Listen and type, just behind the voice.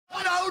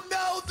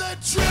the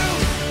truth.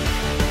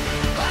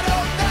 I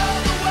don't know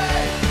the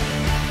way.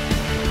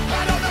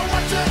 I don't know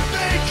what to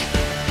think.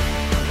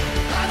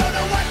 I don't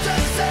know what to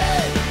say.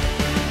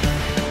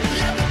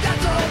 Yeah, but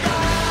that's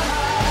alright.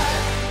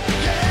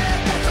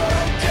 Yeah, that's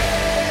okay.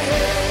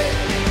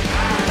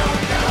 I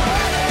don't know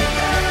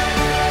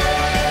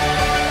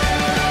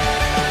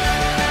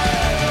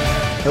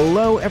anything.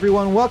 Hello,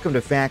 everyone. Welcome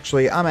to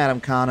Factually. I'm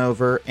Adam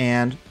Conover,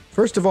 and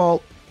first of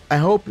all, I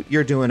hope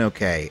you're doing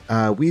okay.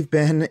 We've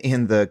been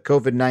in the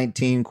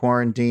COVID-19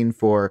 quarantine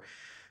for a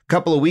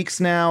couple of weeks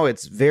now.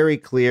 It's very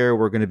clear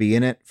we're going to be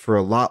in it for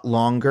a lot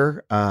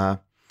longer.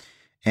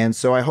 And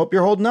so I hope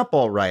you're holding up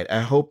all right.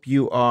 I hope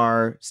you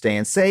are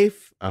staying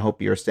safe. I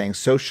hope you're staying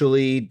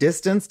socially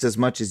distanced as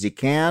much as you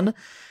can.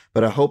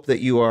 But I hope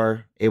that you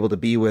are able to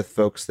be with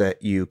folks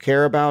that you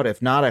care about.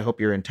 If not, I hope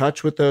you're in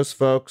touch with those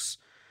folks.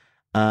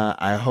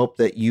 I hope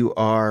that you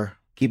are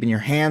keeping your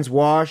hands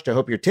washed. I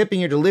hope you're tipping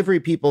your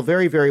delivery people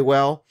very, very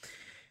well.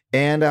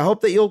 And I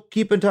hope that you'll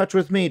keep in touch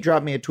with me.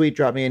 Drop me a tweet,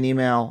 drop me an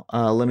email.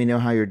 Let me know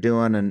how you're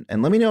doing.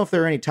 And let me know if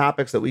there are any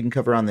topics that we can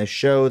cover on this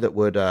show that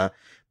would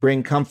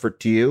bring comfort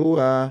to you.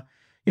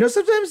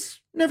 Sometimes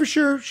never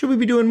sure. Should we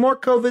be doing more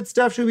COVID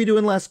stuff? Should we be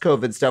doing less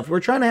COVID stuff? We're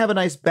trying to have a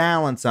nice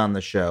balance on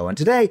the show. And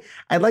today,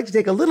 I'd like to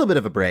take a little bit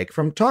of a break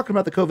from talking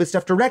about the COVID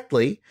stuff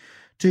directly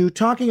to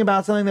talking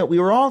about something that we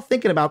were all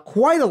thinking about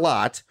quite a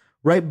lot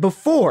right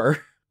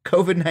before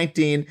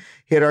COVID-19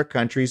 hit our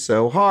country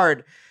so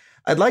hard.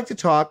 I'd like to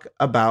talk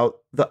about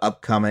the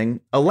upcoming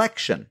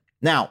election.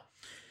 Now,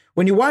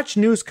 when you watch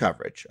news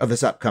coverage of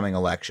this upcoming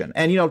election,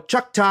 and,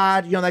 Chuck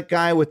Todd, that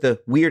guy with the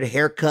weird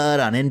haircut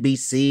on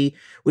NBC,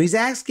 when he's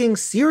asking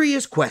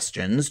serious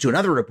questions to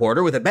another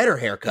reporter with a better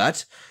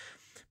haircut,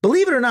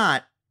 believe it or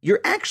not,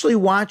 you're actually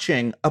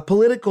watching a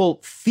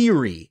political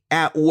theory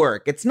at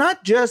work. It's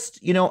not just,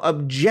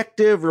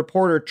 objective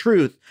reporter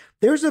truth.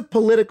 There's a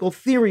political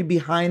theory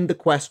behind the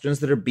questions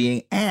that are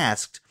being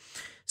asked.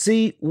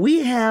 See,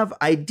 we have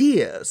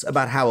ideas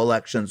about how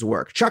elections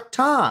work. Chuck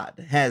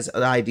Todd has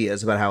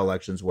ideas about how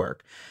elections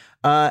work.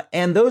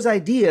 And those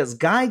ideas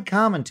guide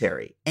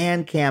commentary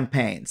and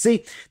campaign.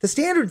 See, the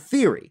standard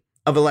theory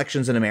of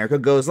elections in America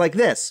goes like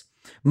this.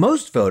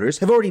 Most voters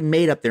have already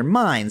made up their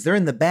minds. They're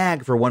in the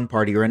bag for one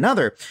party or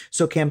another.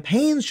 So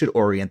campaigns should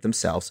orient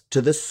themselves to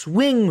the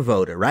swing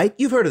voter, right?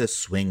 You've heard of the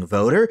swing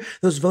voter,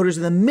 those voters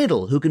in the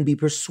middle who can be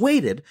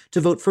persuaded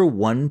to vote for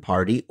one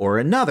party or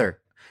another.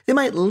 They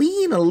might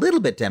lean a little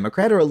bit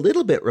Democrat or a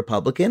little bit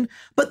Republican,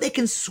 but they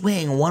can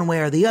swing one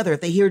way or the other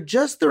if they hear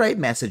just the right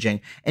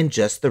messaging and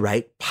just the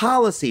right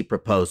policy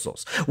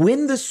proposals.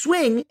 Win the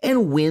swing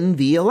and win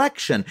the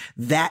election.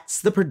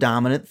 That's the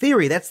predominant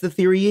theory. That's the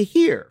theory you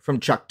hear from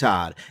Chuck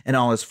Todd and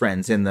all his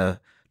friends in the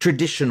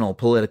traditional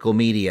political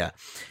media.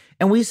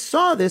 And we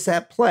saw this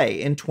at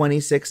play in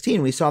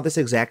 2016. We saw this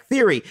exact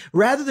theory.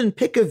 Rather than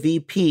pick a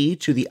VP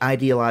to the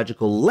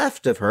ideological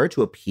left of her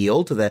to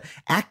appeal to the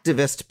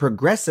activist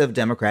progressive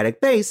Democratic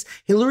base,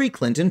 Hillary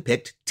Clinton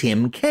picked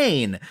Tim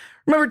Kaine.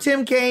 Remember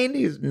Tim Kaine?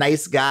 He's a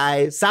nice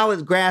guy,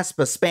 solid grasp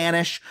of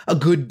Spanish, a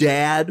good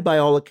dad by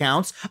all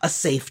accounts, a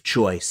safe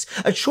choice.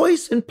 A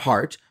choice in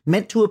part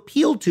meant to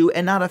appeal to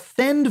and not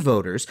offend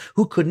voters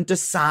who couldn't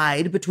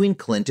decide between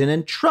Clinton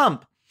and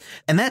Trump.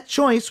 And that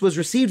choice was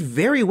received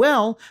very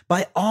well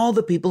by all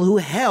the people who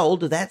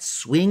held that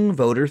swing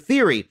voter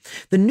theory.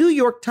 The New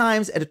York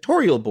Times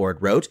editorial board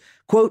wrote,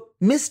 quote,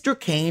 Mr.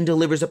 Kaine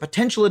delivers a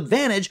potential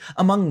advantage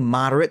among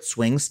moderate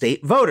swing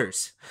state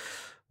voters.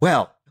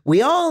 Well,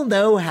 we all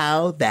know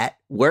how that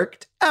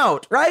worked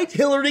out, right?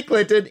 Hillary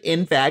Clinton,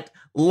 in fact,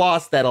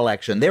 lost that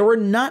election. There were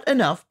not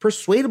enough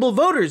persuadable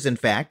voters, in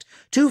fact,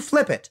 to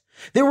flip it.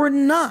 There were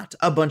not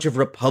a bunch of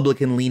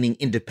Republican-leaning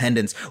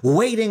independents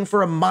waiting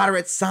for a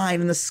moderate sign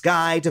in the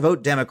sky to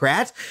vote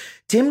Democrat.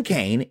 Tim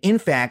Kaine, in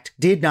fact,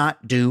 did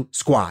not do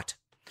squat.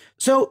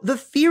 So the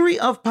theory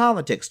of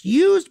politics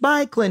used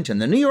by Clinton,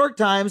 the New York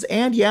Times,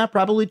 and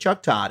probably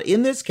Chuck Todd,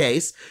 in this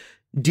case,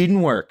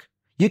 didn't work.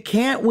 You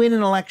can't win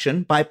an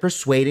election by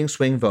persuading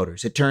swing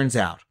voters, it turns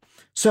out.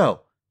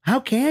 So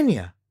how can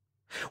you?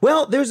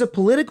 Well, there's a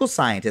political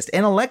scientist,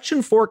 an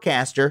election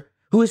forecaster,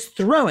 who is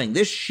throwing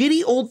this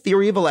shitty old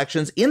theory of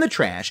elections in the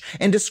trash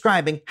and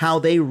describing how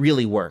they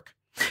really work.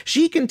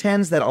 She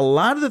contends that a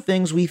lot of the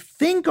things we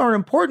think are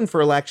important for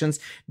elections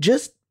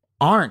just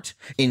aren't.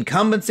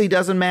 Incumbency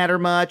doesn't matter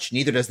much,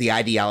 neither does the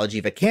ideology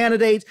of a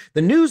candidate,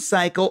 the news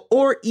cycle,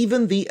 or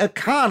even the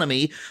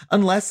economy,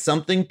 unless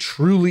something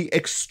truly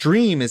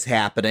extreme is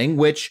happening,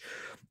 which,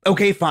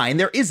 okay, fine,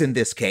 there is in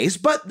this case,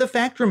 but the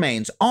fact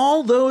remains,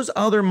 all those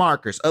other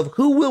markers of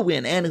who will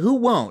win and who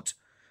won't,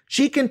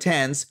 she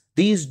contends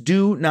these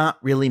do not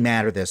really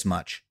matter this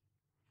much.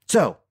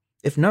 So,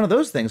 if none of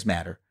those things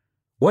matter,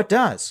 what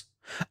does?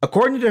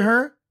 According to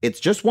her, it's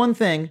just one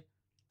thing: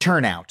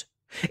 turnout.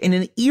 In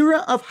an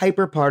era of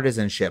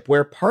hyperpartisanship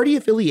where party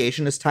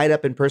affiliation is tied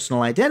up in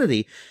personal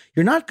identity,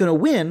 you're not going to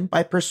win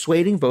by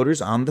persuading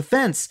voters on the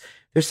fence.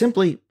 There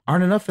simply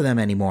aren't enough of them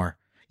anymore.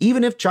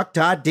 Even if Chuck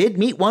Todd did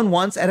meet one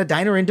once at a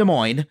diner in Des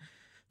Moines,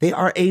 they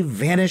are a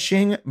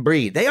vanishing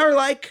breed. They are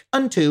like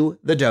unto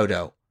the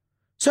dodo.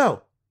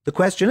 So, The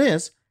question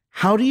is,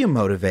 how do you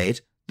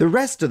motivate the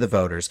rest of the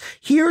voters?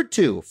 Here,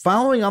 too,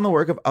 following on the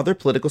work of other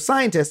political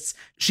scientists,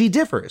 she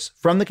differs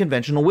from the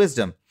conventional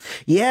wisdom.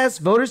 Yes,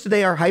 voters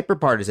today are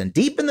hyperpartisan,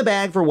 deep in the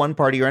bag for one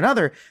party or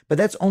another, but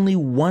that's only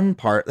one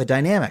part of the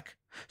dynamic.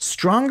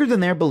 Stronger than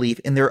their belief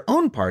in their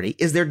own party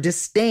is their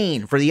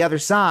disdain for the other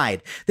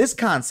side. This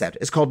concept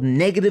is called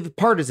negative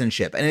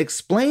partisanship, and it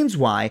explains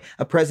why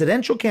a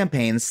presidential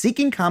campaign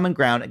seeking common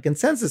ground and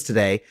consensus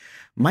today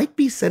might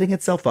be setting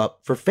itself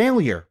up for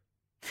failure.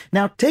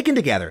 Now, taken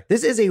together,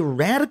 this is a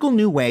radical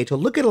new way to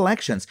look at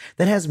elections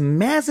that has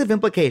massive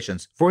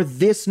implications for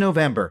this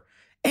November.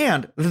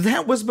 And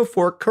that was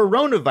before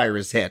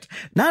coronavirus hit.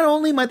 Not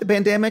only might the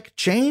pandemic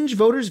change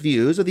voters'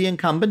 views of the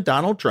incumbent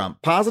Donald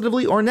Trump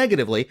positively or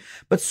negatively,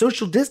 but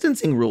social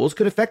distancing rules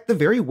could affect the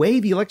very way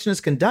the election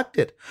is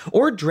conducted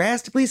or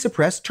drastically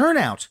suppress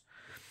turnout.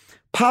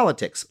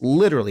 Politics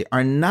literally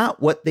are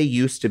not what they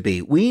used to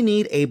be. We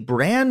need a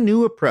brand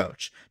new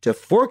approach to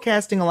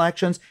forecasting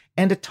elections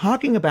and to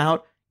talking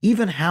about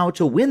even how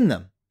to win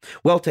them.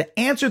 Well, to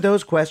answer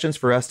those questions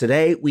for us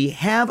today, we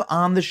have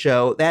on the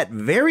show that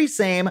very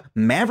same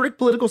maverick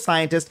political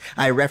scientist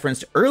I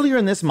referenced earlier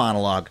in this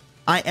monologue.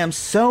 I am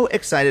so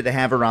excited to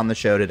have her on the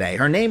show today.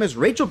 Her name is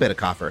Rachel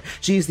Bitecofer.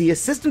 She's the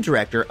Assistant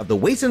Director of the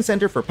Wason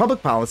Center for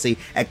Public Policy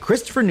at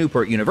Christopher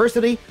Newport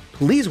University.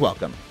 Please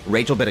welcome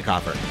Rachel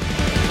Bitecofer.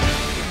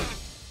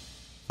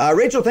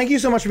 Rachel, thank you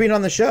so much for being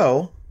on the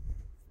show.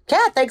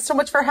 Yeah, thanks so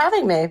much for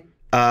having me.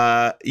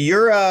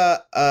 You're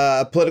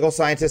a political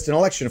scientist and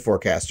election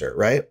forecaster,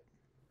 right?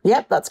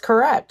 Yep, that's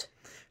correct.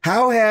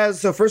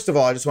 So first of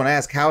all, I just want to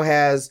ask, how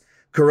has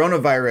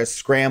coronavirus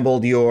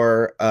scrambled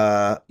your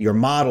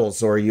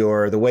models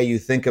or the way you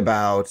think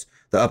about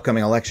the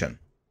upcoming election?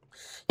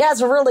 Yeah,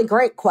 it's a really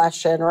great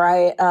question,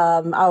 right?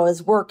 I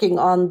was working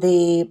on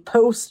the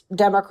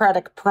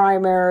post-Democratic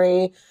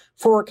primary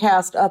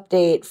forecast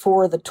update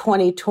for the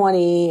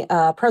 2020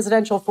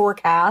 presidential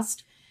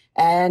forecast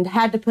and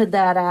had to put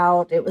that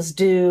out. It was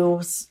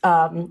due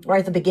right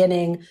at the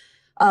beginning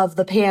of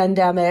the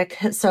pandemic.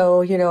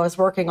 So, I was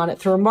working on it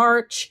through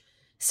March.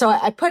 So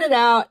I put it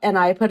out and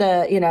I put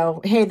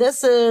hey,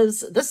 this is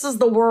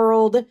the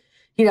world,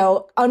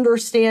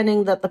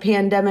 understanding that the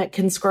pandemic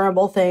can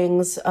scramble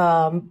things.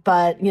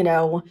 But,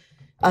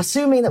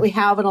 assuming that we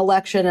have an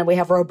election and we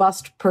have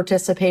robust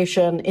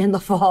participation in the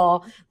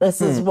fall, this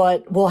is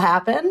what will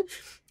happen.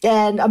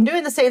 And I'm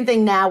doing the same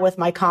thing now with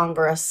my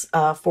Congress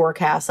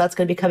forecast. That's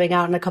going to be coming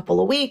out in a couple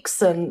of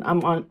weeks, and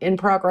I'm in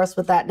progress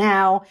with that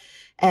now.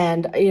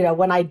 And,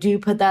 when I do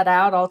put that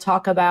out, I'll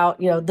talk about,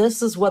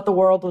 this is what the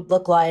world would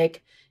look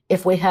like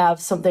if we have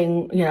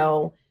something,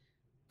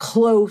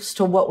 close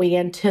to what we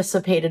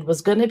anticipated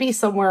was going to be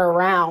somewhere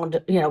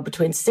around,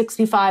 between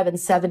 65 and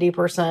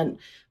 70%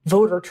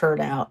 voter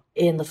turnout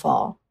in the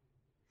fall.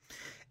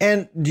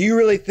 And do you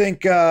really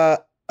think,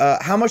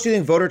 how much do you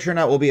think voter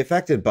turnout will be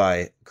affected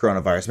by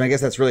coronavirus? I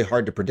guess that's really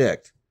hard to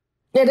predict.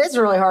 It is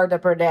really hard to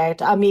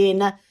predict.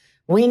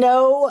 We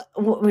know,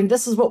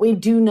 this is what we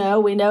do know.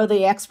 We know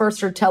the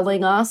experts are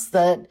telling us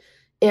that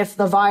if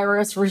the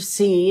virus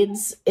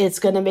recedes, it's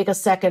going to make a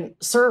second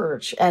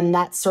surge, and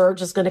that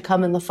surge is going to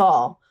come in the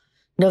fall.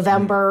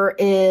 November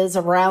is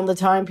around the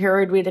time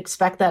period we'd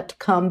expect that to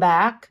come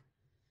back.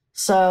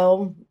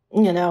 So,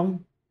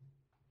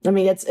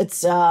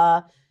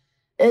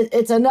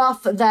 it's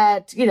enough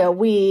that,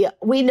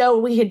 we know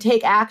we can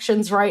take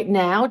actions right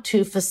now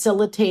to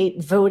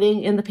facilitate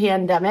voting in the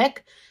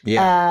pandemic.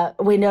 Yeah.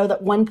 We know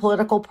that one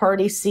political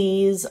party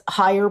sees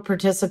higher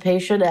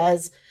participation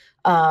as,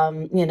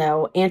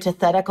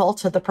 antithetical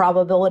to the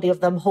probability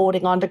of them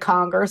holding on to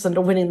Congress and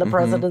to winning the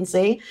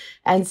presidency.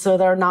 And so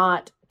they're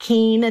not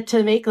keen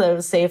to make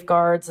those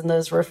safeguards and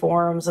those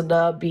reforms and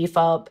to beef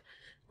up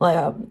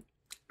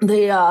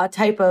the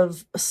type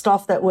of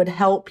stuff that would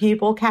help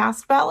people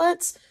cast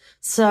ballots.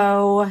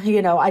 So,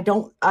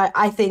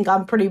 I think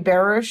I'm pretty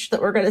bearish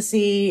that we're going to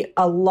see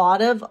a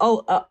lot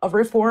of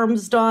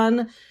reforms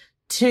done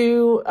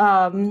to,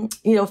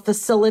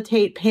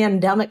 facilitate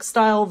pandemic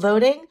style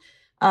voting.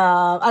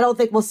 I don't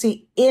think we'll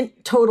see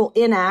total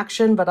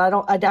inaction, but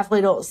I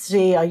definitely don't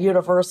see a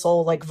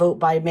universal vote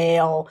by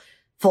mail,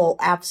 full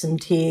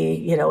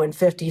absentee, in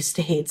 50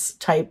 states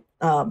type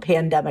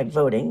pandemic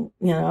voting,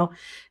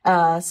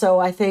 So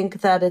I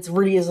think that it's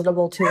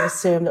reasonable to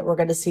assume that we're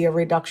going to see a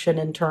reduction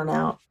in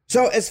turnout.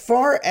 So as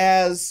far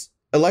as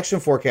election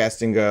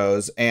forecasting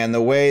goes and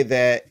the way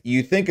that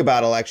you think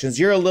about elections,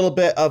 you're a little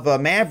bit of a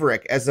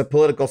maverick as a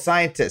political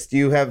scientist.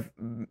 You have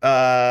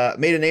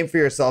made a name for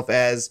yourself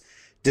as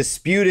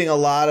disputing a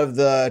lot of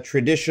the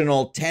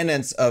traditional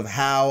tenets of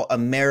how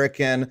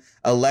American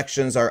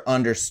elections are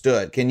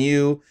understood. Can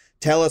you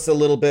tell us a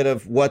little bit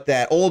of what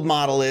that old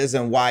model is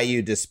and why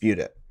you dispute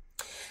it?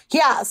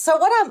 Yeah. So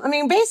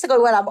basically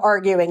what I'm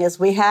arguing is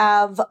we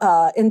have,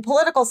 in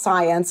political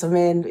science,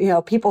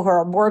 people who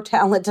are more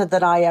talented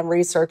than I am,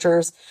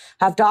 researchers,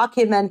 have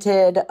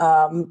documented,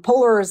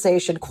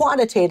 polarization,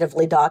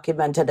 quantitatively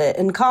documented it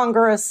in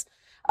Congress,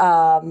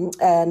 and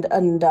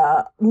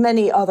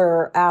many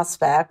other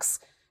aspects.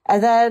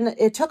 And then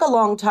it took a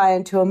long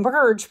time to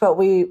emerge, but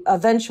we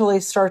eventually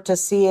start to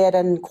see it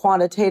and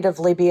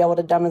quantitatively be able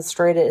to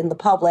demonstrate it in the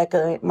public.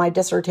 My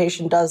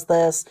dissertation does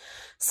this,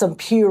 some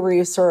Pew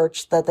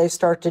research that they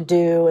start to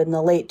do in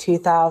the late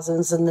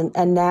 2000s,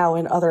 and now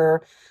in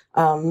other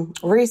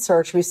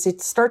research, we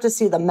start to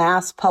see the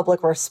mass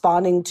public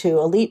responding to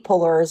elite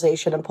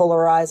polarization and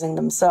polarizing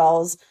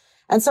themselves.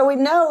 And so we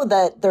know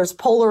that there's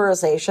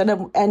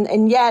polarization,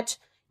 and yet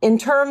in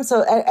terms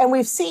of, and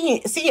we've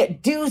seen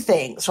it do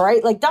things,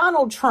 right? Like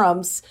Donald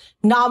Trump's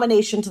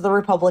nomination to the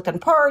Republican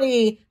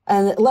Party,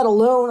 and let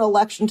alone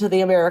election to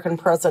the American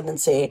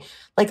presidency.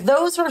 Like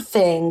those are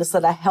things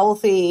that a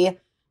healthy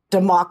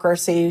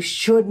democracy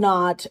should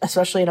not,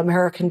 especially an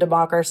American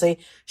democracy,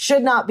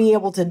 should not be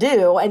able to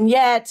do. And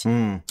yet,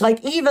 like,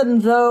 even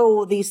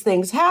though these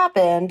things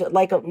happened,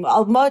 like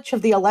much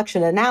of the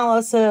election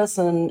analysis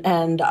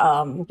and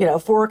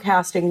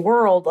forecasting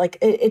world, like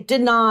it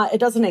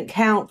doesn't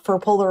account for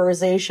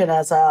polarization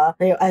as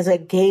a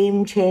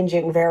game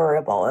changing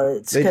variable.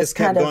 It's they just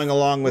kept going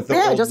along with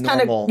the old just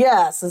normal.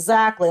 Yes,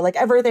 exactly. Like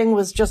everything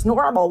was just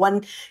normal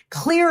when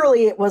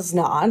clearly it was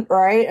not,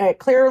 right?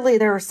 Clearly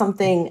there was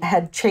something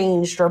had changed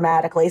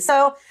dramatically.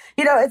 So,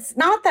 it's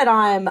not that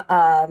I'm,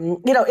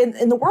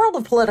 in the world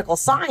of political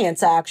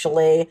science,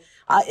 actually,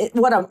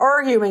 what I'm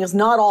arguing is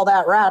not all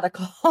that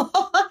radical,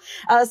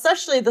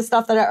 especially the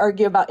stuff that I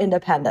argue about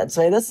independence.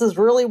 Right? This is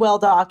really well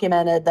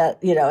documented that,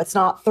 it's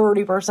not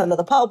 30% of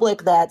the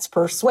public that's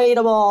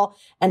persuadable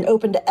and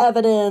open to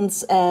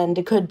evidence, and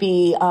it could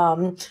be,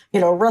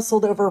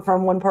 wrestled over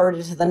from one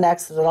party to the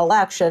next in an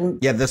election.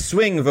 Yeah, the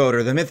swing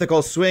voter, the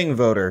mythical swing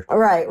voter.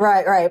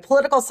 Right.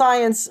 Political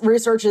science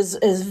research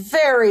is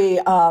very,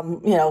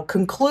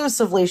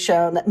 conclusively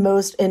shown that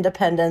most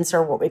independents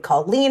are what we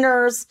call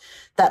leaners,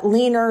 that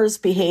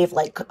leaners behave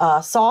like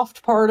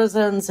soft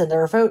partisans in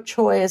their vote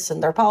choice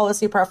and their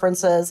policy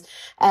preferences.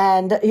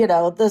 And,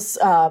 this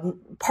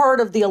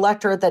part of the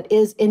electorate that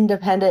is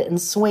independent and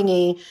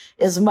swingy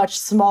is much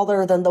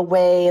smaller than the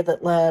way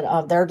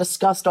that they're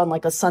discussed on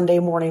like a Sunday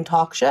morning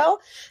talk show.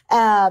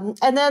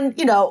 And then,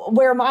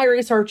 where my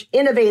research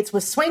innovates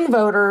with swing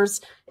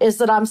voters is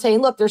that I'm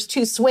saying, look, there's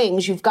two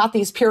swings. You've got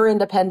these pure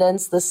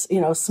independents, this,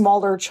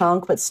 smaller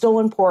chunk, but still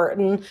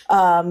important,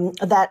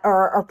 that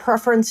are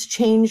preference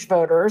change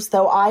voters,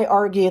 though I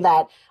argue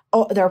that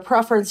their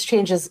preference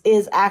changes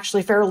is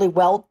actually fairly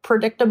well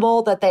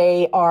predictable, that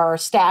they are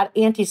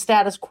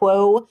anti-status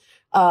quo,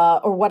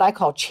 or what I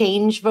call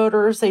change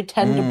voters. They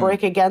tend to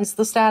break against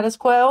the status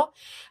quo.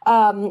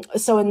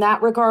 So in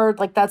that regard,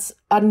 like that's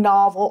a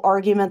novel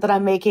argument that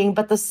I'm making.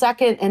 But the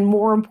second and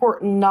more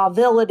important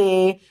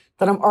novelty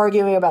that I'm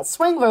arguing about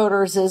swing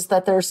voters is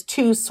that there's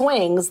two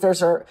swings.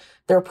 There's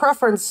their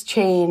preference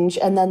change,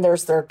 and then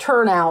there's their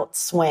turnout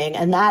swing.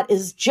 And that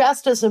is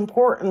just as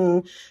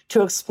important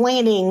to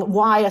explaining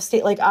why a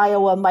state like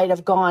Iowa might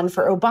have gone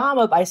for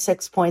Obama by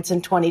 6 points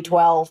in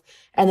 2012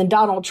 and then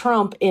Donald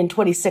Trump in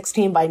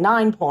 2016 by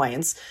 9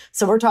 points.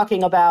 So we're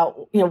talking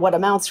about, what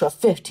amounts to a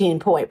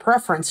 15-point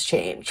preference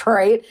change,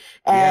 right?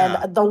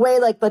 And the way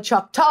like the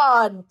Chuck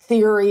Todd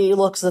theory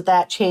looks at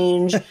that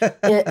change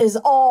is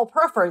all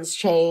preference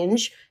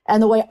change.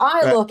 And the way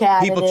I look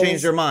at people it is,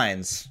 change their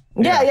minds.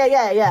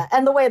 Yeah.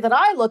 And the way that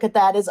I look at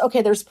that is,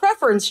 okay, there's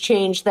preference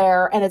change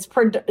there, and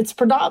it's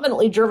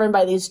predominantly driven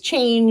by these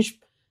change,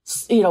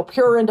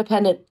 pure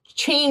independent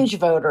change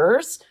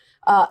voters.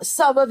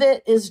 Some of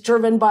it is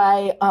driven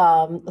by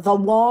the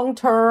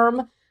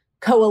long-term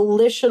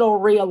coalitional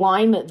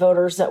realignment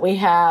voters that we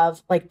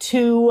have, like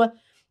two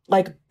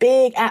like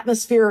big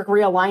atmospheric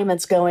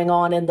realignments going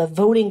on in the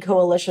voting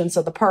coalitions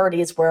of the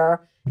parties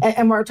where,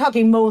 and we're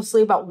talking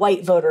mostly about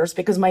white voters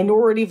because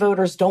minority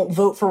voters don't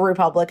vote for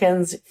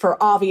Republicans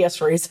for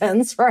obvious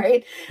reasons,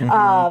 right?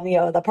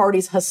 Mm-hmm. The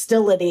party's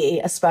hostility,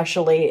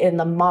 especially in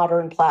the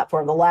modern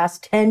platform, the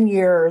last 10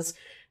 years,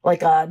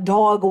 like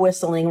dog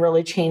whistling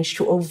really changed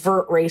to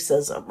overt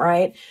racism,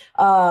 right?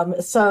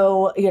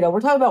 So, we're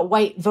talking about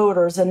white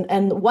voters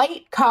and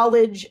white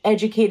college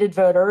educated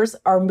voters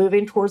are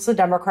moving towards the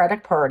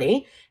Democratic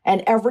Party.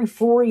 And every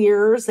 4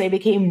 years, they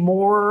became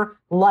more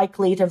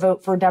likely to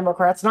vote for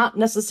Democrats, not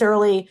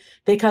necessarily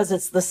because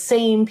it's the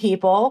same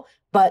people,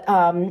 but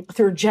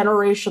through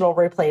generational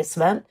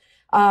replacement.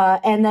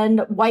 And then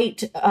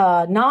white,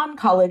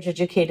 non-college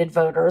educated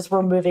voters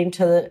were moving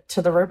to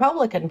the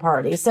Republican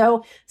Party.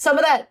 So some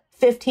of that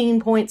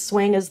 15-point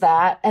swing is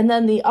that. And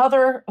then the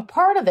other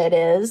part of it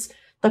is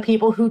the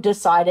people who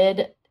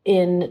decided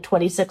in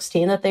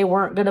 2016 that they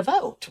weren't going to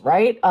vote,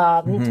 right?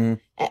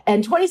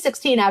 And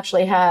 2016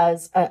 actually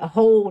has a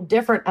whole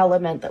different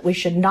element that we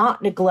should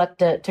not neglect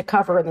to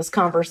cover in this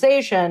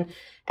conversation.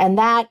 And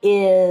that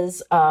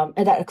is,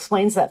 and that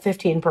explains that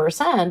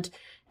 15%.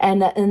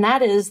 And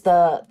that is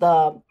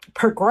the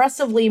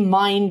progressively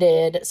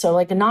minded, so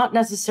like not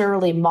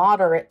necessarily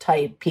moderate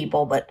type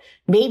people, but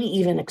maybe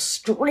even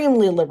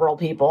extremely liberal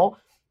people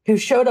who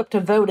showed up to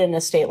vote in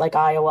a state like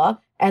Iowa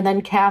and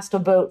then cast a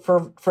vote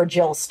for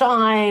Jill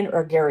Stein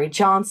or Gary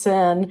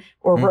Johnson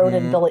or wrote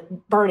in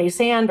Bernie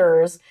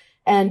Sanders.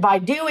 And by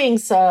doing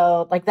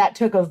so, like that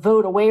took a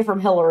vote away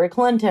from Hillary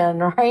Clinton,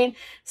 right?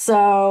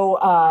 So,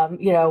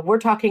 we're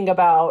talking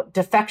about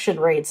defection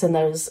rates in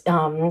those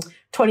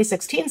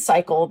 2016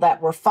 cycle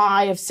that were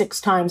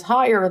 5-6 times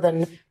higher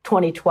than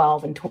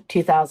 2012 and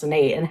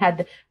 2008 and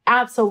had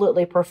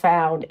absolutely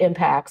profound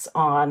impacts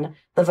on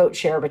the vote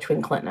share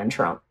between Clinton and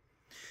Trump.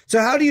 So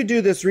how do you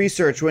do this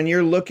research when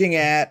you're looking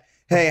at,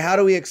 hey, how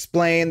do we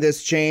explain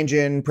this change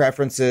in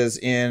preferences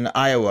in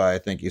Iowa, I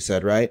think you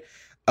said, right?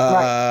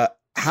 Right.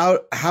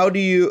 How do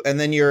you, and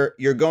then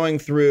you're going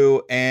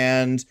through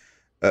and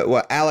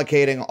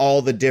allocating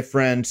all the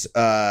different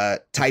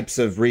types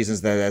of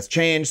reasons that that's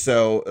changed.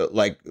 So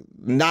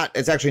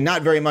it's actually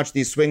not very much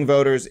these swing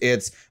voters.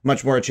 It's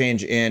much more a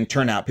change in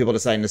turnout, people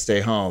deciding to stay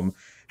home.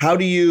 How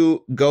do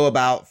you go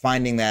about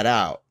finding that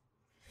out?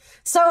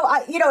 So,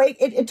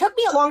 it took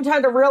me a long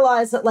time to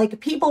realize that like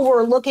people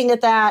were looking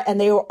at that and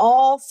they were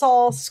all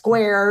saw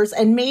squares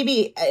and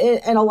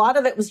and a lot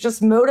of it was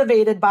just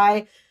motivated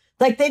by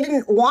like they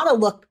didn't want to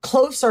look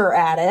closer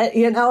at it.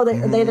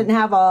 They didn't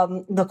have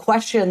the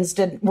questions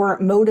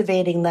weren't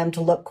motivating them to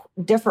look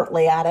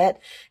differently at it.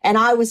 And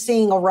I was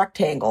seeing a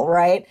rectangle,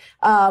 right?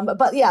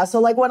 But yeah,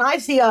 so like when I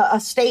see a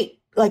state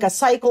like a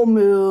cycle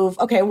move.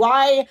 Okay,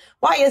 why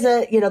is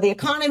it, the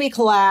economy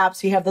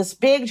collapsed? You have this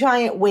big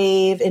giant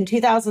wave in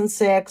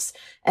 2006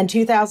 and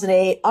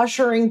 2008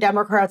 ushering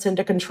Democrats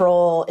into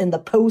control in the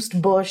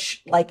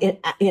post-Bush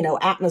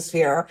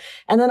atmosphere.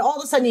 And then all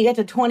of a sudden you get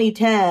to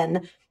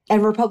 2010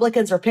 and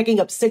Republicans are picking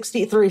up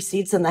 63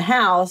 seats in the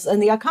House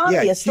and the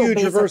economy is still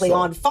basically reversal.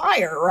 On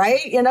fire,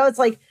 right? It's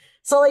like,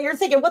 so you're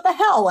thinking, what the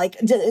hell? Like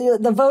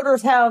the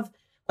voters have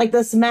like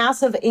this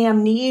massive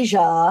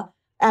amnesia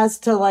as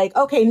to like,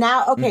 okay,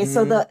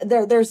 so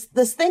there's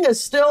this thing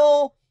is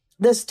still,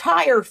 this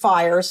tire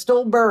fire is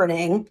still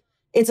burning.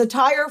 It's a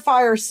tire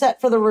fire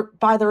set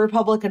by the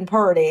Republican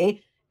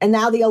Party. And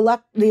now the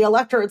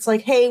electorate's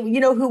like, hey, you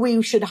know who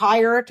we should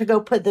hire to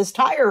go put this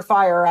tire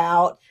fire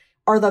out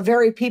are the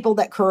very people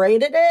that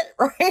created it,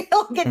 right?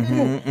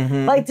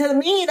 Like to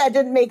me, that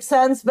didn't make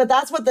sense, but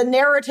that's what the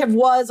narrative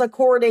was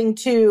according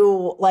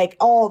to like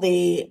all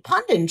the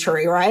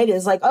punditry, right?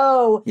 Is like,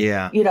 oh,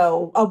 yeah,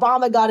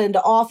 Obama got into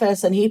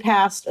office and he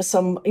passed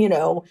some,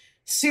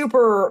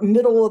 super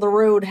middle of the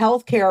road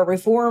healthcare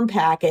reform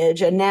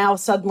package. And now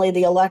suddenly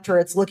the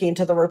electorate's looking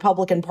to the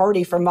Republican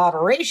Party for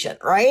moderation,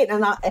 right?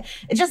 And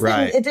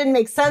it didn't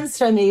make sense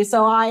to me.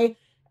 So I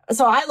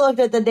looked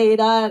at the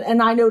data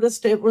and I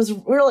noticed it was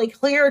really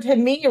clear to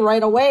me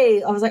right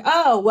away. I was like,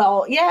 oh,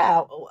 well,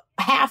 yeah,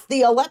 half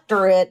the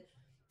electorate,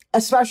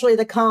 especially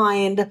the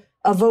kind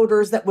of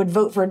voters that would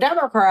vote for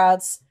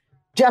Democrats,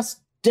 just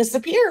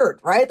disappeared,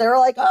 right? They were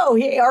like, oh,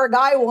 hey, our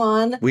guy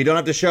won. We don't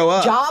have to show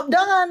up. Job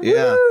done.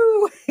 Yeah.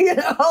 Woo!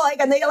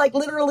 And they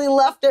literally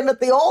left him at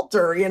the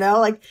altar,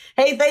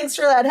 hey, thanks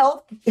for that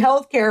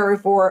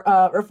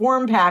healthcare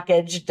reform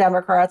package,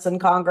 Democrats in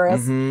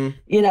Congress,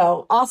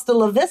 hasta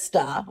la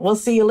vista. We'll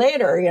see you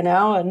later,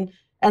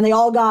 and they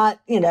all got,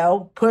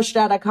 pushed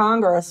out of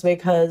Congress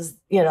because,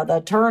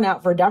 the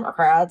turnout for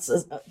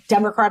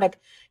Democratic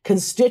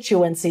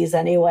constituencies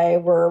anyway,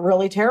 were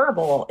really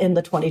terrible in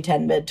the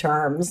 2010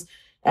 midterms.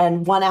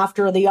 And one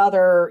after the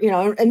other,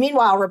 and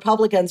meanwhile,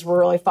 Republicans were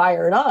really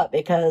fired up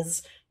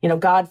because,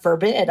 God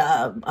forbid,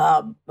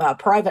 a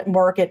private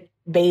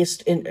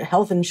market-based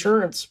health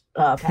insurance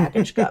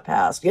package got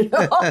passed. We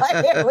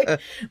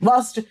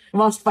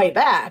must fight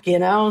back.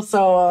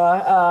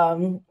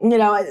 So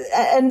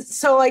and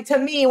so like to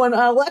me, when an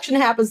election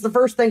happens, the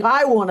first thing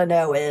I want to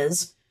know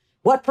is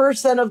what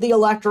percent of the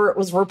electorate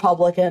was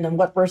Republican and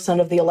what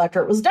percent of the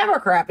electorate was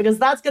Democrat, because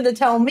that's going to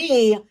tell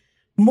me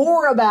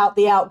more about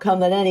the outcome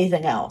than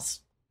anything else.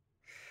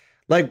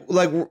 Like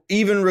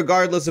even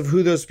regardless of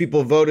who those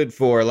people voted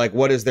for, like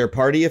what is their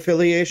party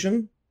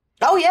affiliation?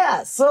 Oh,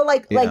 yeah. So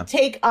like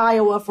take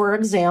Iowa, for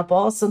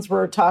example, since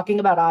we're talking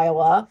about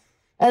Iowa.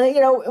 And, we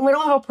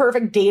don't have a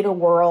perfect data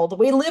world.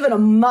 We live in a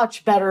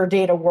much better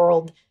data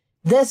world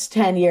this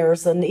 10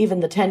 years than even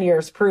the 10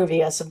 years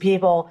previous. And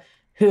people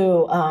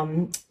who,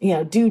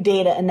 do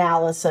data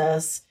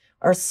analysis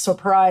are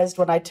surprised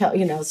when I tell,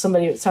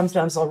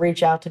 sometimes they'll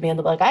reach out to me and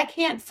they'll be like, I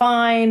can't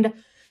find,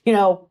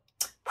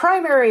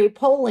 primary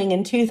polling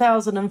in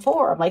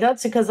 2004. I'm like,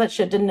 that's because that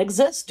shit didn't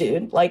exist,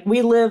 dude. Like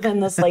we live in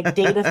this like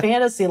data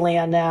fantasy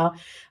land now.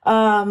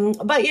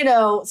 But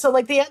so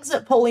like the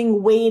exit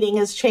polling weighting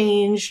has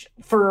changed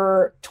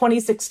for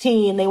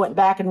 2016. They went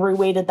back and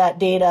reweighted that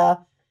data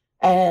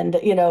and,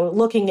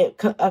 looking at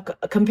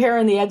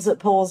comparing the exit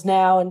polls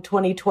now in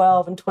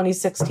 2012 and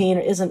 2016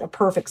 isn't a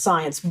perfect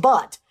science.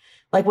 But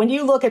like when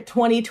you look at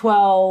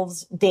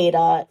 2012's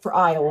data for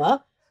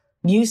Iowa,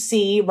 you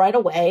see right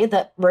away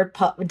that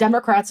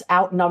Democrats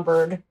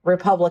outnumbered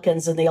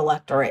Republicans in the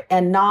electorate,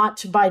 and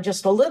not by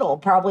just a little,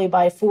 probably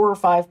by 4 or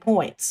 5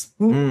 points.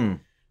 All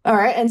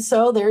right. And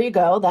so there you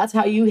go. That's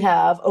how you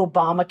have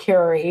Obama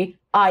carry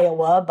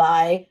Iowa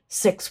by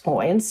 6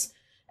 points.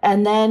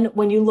 And then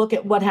when you look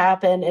at what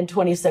happened in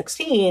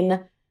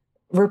 2016,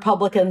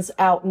 Republicans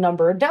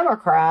outnumber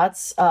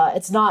Democrats.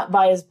 It's not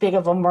by as big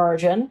of a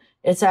margin.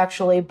 It's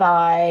actually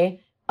by,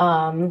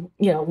 1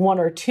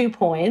 or 2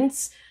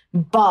 points.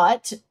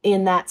 But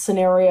in that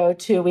scenario,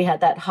 too, we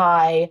had that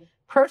high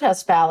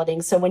protest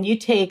balloting. So when you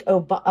take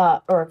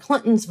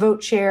Clinton's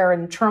vote share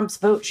and Trump's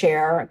vote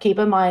share, keep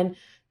in mind,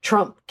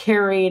 Trump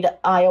carried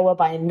Iowa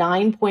by a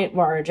 9-point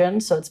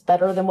margin. So it's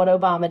better than what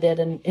Obama did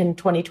in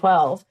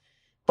 2012.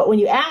 But when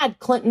you add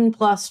Clinton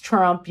plus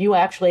Trump, you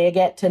actually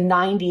get to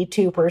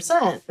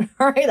 92%,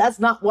 right? That's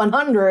not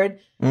 100.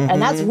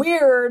 And that's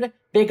weird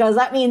because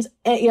that means,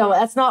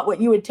 that's not what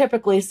you would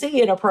typically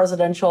see in a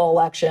presidential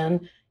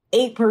election.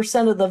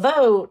 8% of the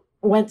vote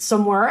went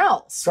somewhere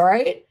else,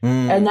 right?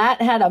 And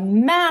that had a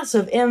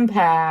massive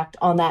impact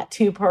on that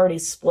two-party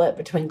split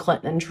between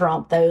Clinton and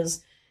Trump,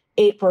 those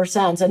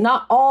 8%. And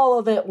not all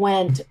of it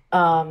was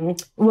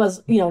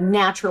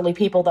naturally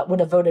people that would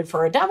have voted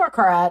for a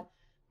Democrat.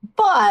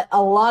 But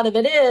a lot of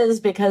it is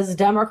because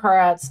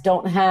Democrats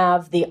don't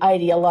have the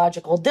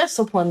ideological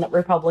discipline that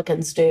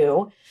Republicans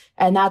do.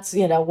 And that's,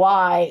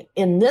 why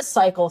in this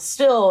cycle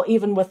still,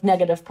 even with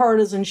negative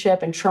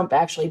partisanship and Trump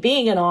actually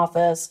being in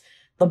office,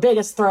 the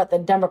biggest threat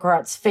that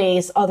Democrats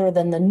face, other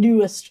than the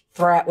newest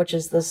threat, which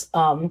is this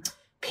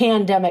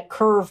pandemic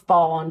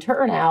curveball on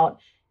turnout,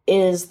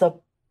 is the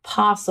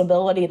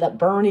possibility that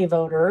Bernie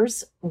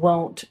voters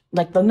won't,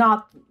 like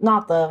not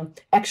the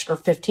extra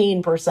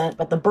 15%,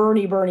 but the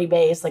Bernie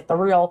base, like the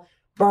real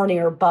Bernie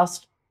or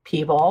bust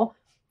people,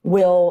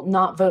 will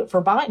not vote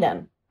for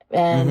Biden.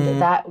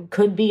 And that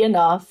could be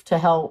enough to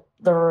help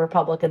the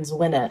Republicans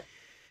win it.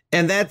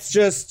 And that's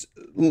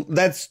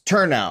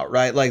turnout,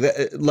 right?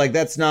 Like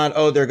that's not,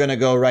 oh, they're going to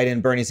go right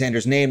in Bernie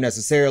Sanders' name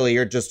necessarily.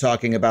 You're just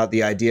talking about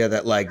the idea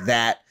that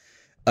that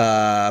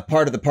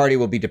part of the party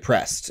will be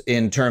depressed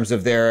in terms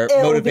of their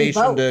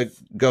motivation to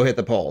go hit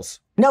the polls.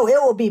 No,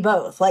 it will be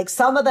both. Like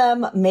some of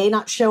them may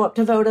not show up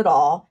to vote at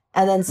all.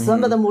 And then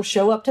some of them will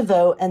show up to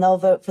vote and they'll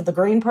vote for the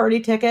Green Party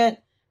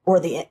ticket or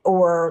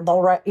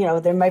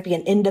they'll, there might be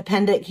an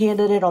independent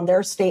candidate on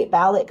their state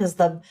ballot because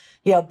the,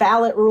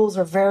 ballot rules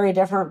are very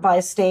different by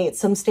state.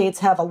 Some states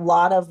have a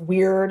lot of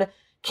weird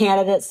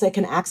candidates that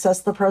can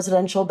access the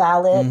presidential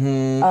ballot,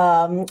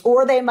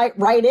 or they might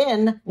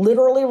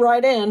literally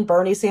write in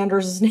Bernie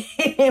Sanders'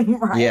 name,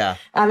 right? Yeah.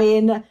 I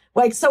mean,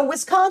 so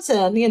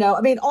Wisconsin,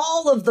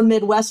 all of the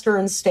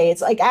Midwestern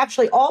states,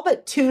 actually all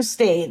but 2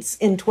 states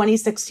in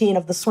 2016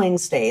 of the swing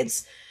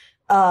states,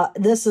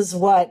 this is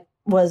what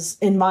was,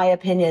 in my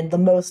opinion, the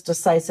most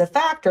decisive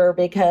factor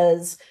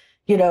because,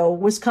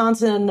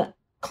 Wisconsin,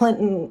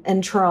 Clinton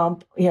and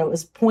Trump, it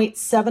was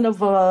 0.7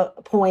 of a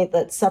point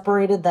that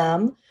separated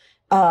them.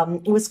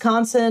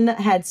 Wisconsin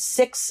had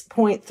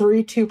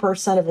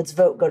 6.32% of its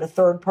vote go to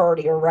third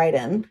party or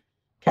write-in.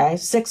 Okay,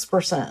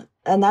 6%.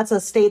 And that's a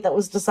state that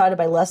was decided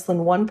by less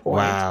than 1 point.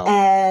 Wow.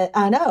 And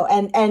I know.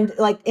 And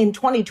in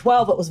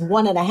 2012, it was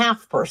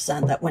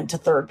 1.5% that went to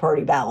third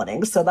party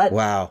balloting. So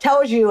that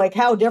tells you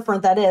how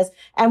different that is.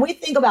 And we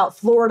think about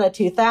Florida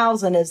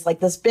 2000 as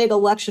this big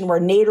election where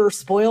Nader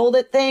spoiled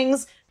at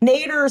things.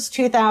 Nader's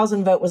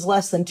 2000 vote was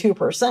less than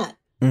 2%.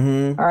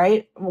 All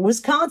right.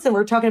 Wisconsin,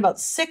 we're talking about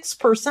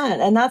 6%.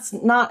 And that's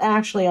not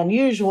actually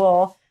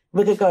unusual.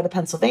 We could go to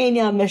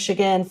Pennsylvania,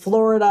 Michigan,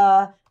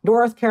 Florida,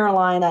 North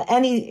Carolina,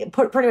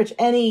 pretty much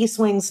any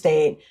swing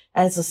state.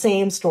 And it's the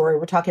same story.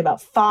 We're talking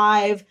about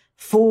 5,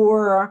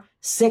 4,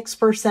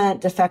 6%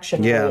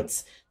 defection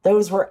rates.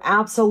 Those were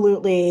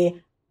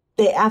absolutely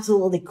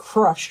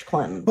crushed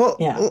Clinton. Well,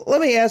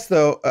 let me ask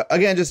though,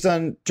 again, just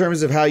on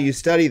terms of how you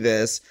study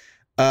this,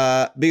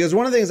 because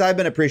one of the things I've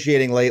been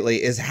appreciating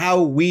lately is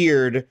how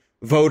weird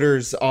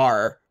voters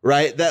are,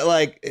 right? That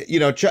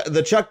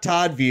the Chuck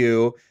Todd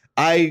view,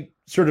 I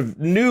sort of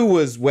knew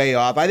was way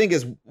off. I think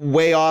is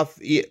way off,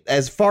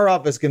 as far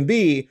off as can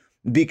be,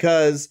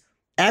 because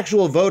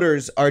actual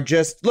voters are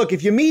just, look,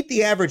 if you meet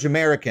the average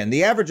American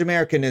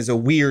is a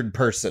weird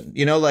person.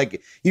 You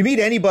meet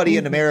anybody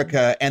in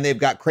America and they've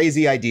got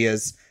crazy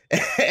ideas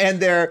and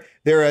they're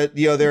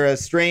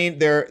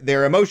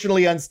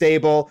emotionally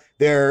unstable.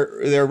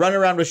 They're running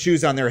around with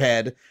shoes on their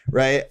head,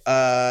 right?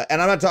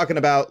 And I'm not talking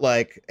about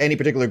any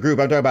particular group.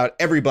 I'm talking about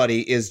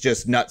everybody is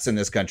just nuts in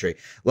this country.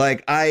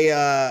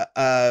 I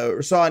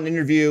saw an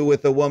interview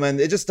with a woman.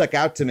 It just stuck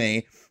out to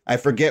me. I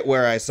forget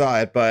where I saw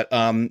it, but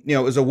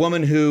it was a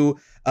woman who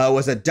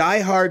was a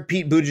diehard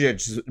Pete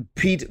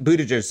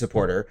Buttigieg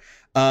supporter.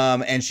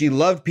 And she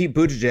loved Pete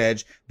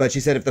Buttigieg, but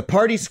she said, if the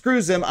party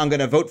screws him, I'm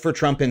going to vote for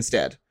Trump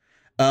instead.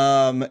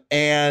 And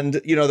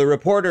the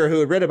reporter who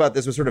had read about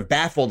this was sort of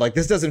baffled,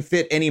 this doesn't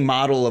fit any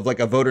model of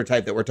a voter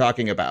type that we're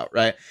talking about,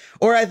 right?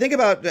 Or I think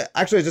about,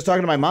 actually, I was just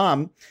talking to my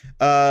mom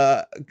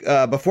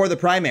before the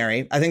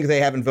primary. I think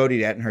they haven't voted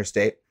yet in her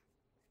state.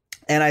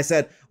 And I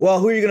said, well,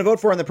 who are you going to vote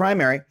for in the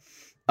primary?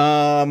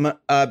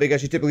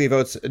 Because she typically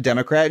votes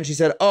Democrat. And she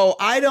said,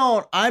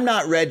 I'm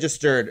not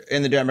registered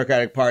in the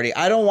Democratic Party.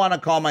 I don't want to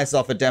call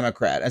myself a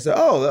Democrat. I said,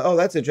 oh,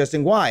 that's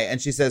interesting. Why?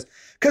 And she says,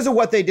 because of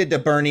what they did to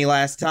Bernie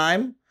last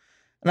time.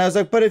 And I was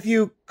like, but if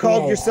you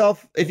called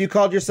yourself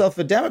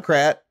a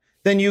Democrat,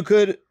 then you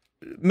could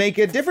make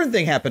a different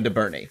thing happen to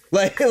Bernie,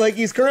 like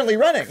he's currently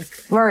running.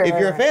 Right, if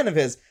you're a fan of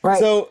his, right.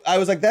 So I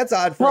was like, that's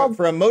odd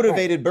for a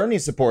motivated Bernie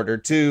supporter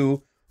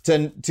to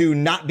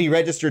not be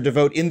registered to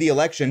vote in the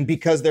election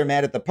because they're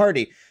mad at the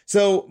party.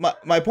 So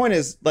my point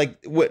is,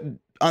 like,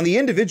 on the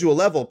individual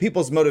level,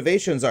 people's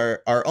motivations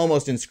are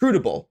almost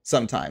inscrutable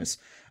sometimes.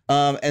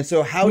 And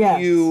so how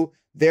do you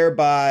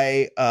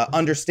thereby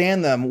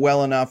understand them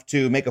well enough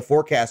to make a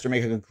forecast or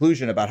make a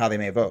conclusion about how they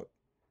may vote?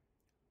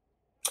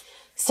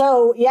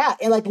 So, yeah,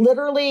 like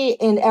literally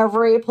in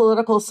every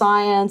political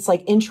science,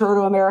 like Intro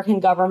to American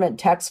Government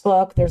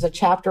textbook, there's a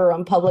chapter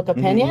on public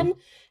opinion. Mm-hmm.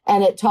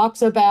 And it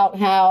talks about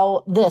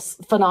how this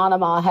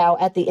phenomena, how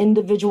at the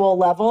individual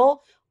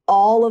level,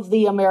 all of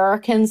the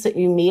Americans that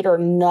you meet are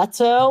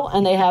nutso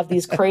and they have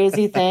these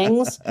crazy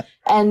things.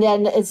 And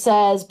then it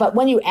says, but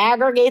when you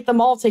aggregate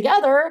them all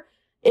together,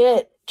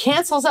 it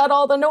cancels out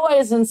all the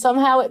noise and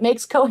somehow it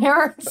makes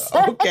coherent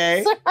sense.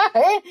 Okay.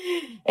 Right?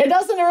 It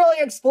doesn't really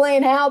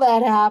explain how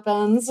that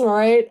happens,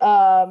 right?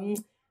 I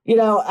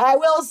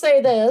will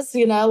say this,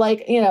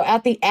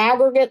 at the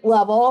aggregate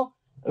level,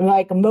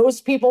 like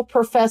most people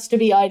profess to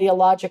be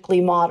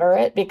ideologically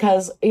moderate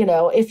because,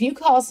 if you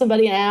call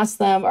somebody and ask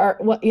them, or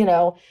what,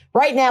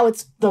 right now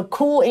it's the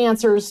cool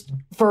answers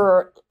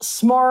for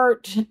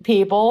smart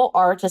people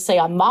are to say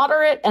I'm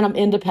moderate and I'm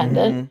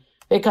independent. Mm-hmm.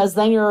 Because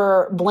then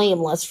you're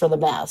blameless for the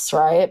mess,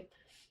 right?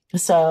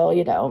 So,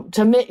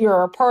 to admit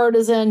you're a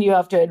partisan, you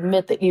have to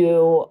admit that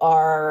you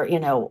are,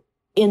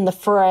 in the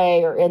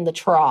fray or in the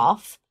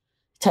trough.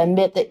 To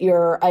admit that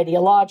you're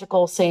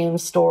ideological, same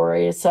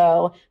story.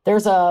 So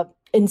there's a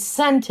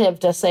incentive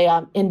to say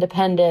I'm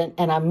independent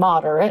and I'm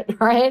moderate,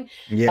 right?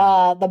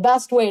 Yeah. The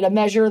best way to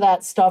measure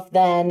that stuff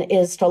then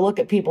is to look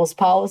at people's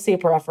policy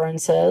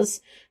preferences.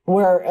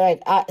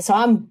 So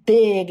I'm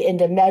big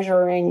into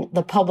measuring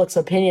the public's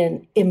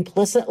opinion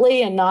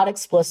implicitly and not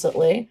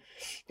explicitly.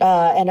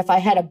 And if I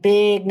had a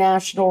big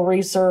national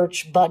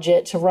research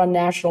budget to run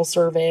national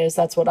surveys,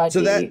 that's what I'd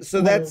that's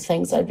the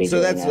things I'd be doing. So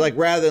that's like,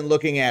 rather than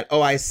looking at,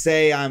 I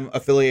say I'm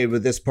affiliated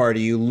with this party,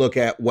 you look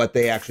at what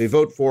they actually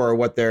vote for or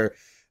what their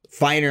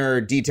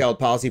finer detailed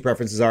policy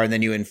preferences are, and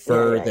then you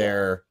infer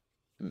their...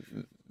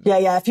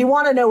 Yeah. If you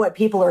want to know what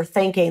people are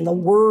thinking, the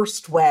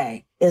worst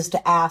way is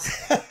to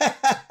ask.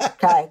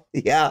 Okay.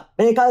 Yeah.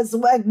 Because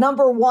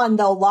number one,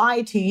 they'll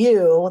lie to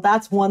you.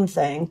 That's one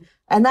thing.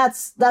 And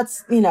that's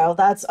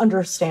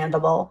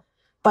understandable.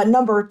 But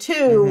number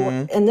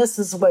two, and this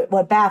is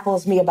what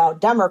baffles me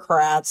about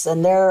Democrats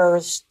and their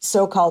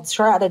so-called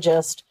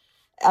strategist,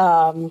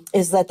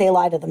 is that they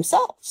lie to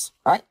themselves,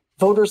 right?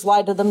 Voters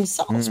lie to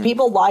themselves.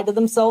 People lie to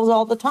themselves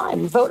all the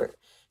time. People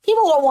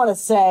don't want to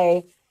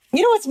say,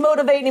 what's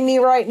motivating me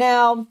right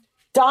now?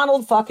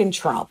 Donald fucking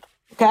Trump.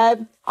 Okay.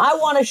 I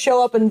want to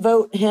show up and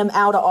vote him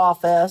out of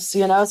office,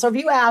 So if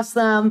you ask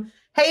them,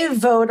 hey,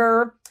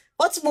 voter,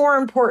 what's more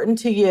important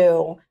to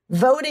you?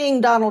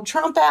 Voting Donald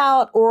Trump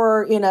out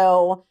or,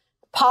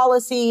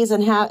 policies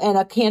and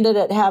a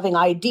candidate having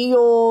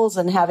ideals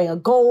and having a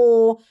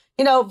goal?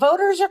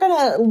 Voters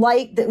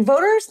like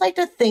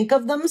to think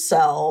of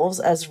themselves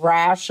as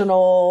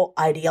rational,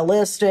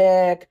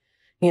 idealistic,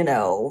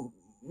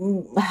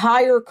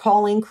 higher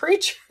calling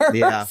creatures,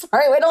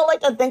 right? We don't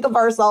like to think of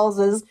ourselves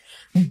as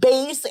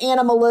base,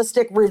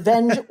 animalistic,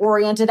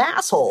 revenge-oriented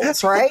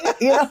assholes, right?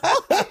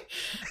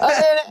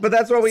 But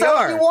that's what we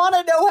are. So you want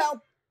to know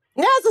how...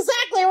 That's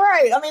exactly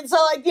right.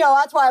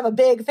 That's why I'm a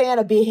big fan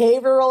of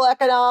behavioral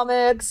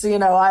economics.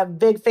 I'm a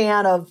big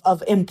fan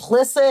of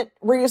implicit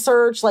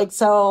research.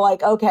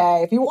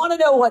 Okay, if you want to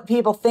know what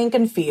people think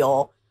and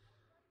feel,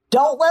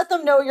 don't let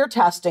them know you're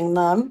testing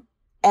them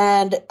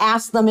and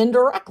ask them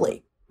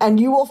indirectly. And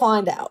you will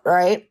find out,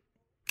 right?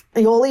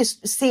 You'll at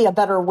least see a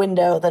better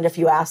window than if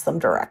you ask them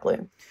directly.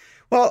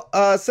 Well,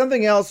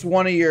 something else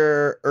one of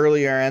your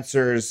earlier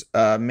answers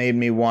made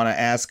me want to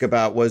ask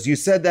about was you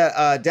said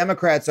that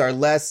Democrats are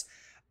less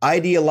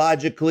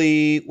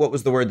ideologically, what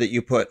was the word that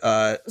you put?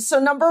 So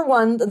number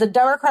one, the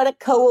Democratic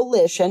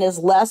coalition is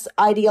less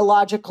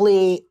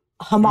ideologically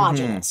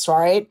homogenous,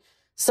 right?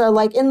 So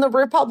in the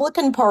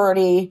Republican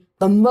Party,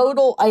 the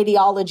modal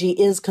ideology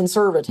is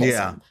conservatism.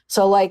 Yeah.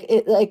 So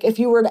if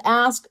you were to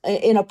ask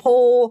in a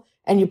poll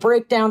and you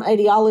break down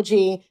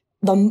ideology,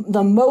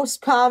 the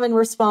most common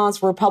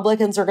response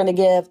Republicans are going to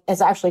give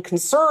is actually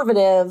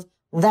conservative,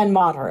 then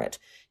moderate.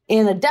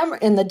 In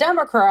the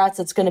Democrats,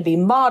 it's going to be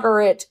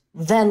moderate,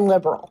 then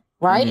liberal,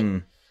 right?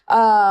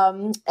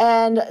 And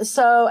that's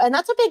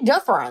a big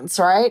difference,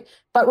 right?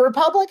 But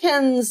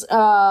Republicans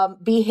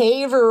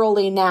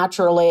behaviorally,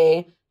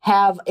 naturally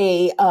have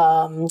a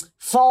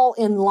fall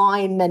in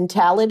line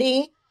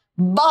mentality,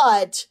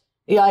 but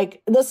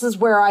this is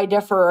where I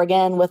differ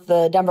again with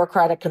the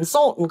Democratic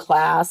consultant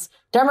class.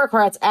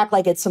 Democrats act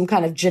like it's some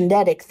kind of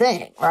genetic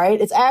thing, right?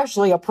 It's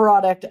actually a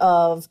product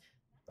of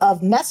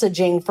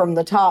messaging from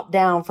the top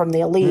down, from the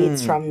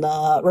elites, from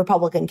the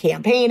Republican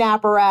campaign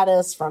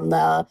apparatus, from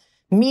the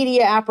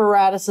media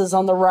apparatuses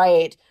on the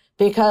right.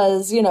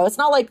 because, it's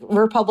not like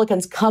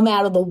Republicans come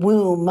out of the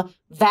womb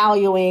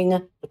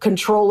valuing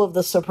control of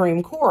the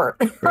Supreme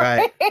Court.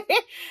 Right.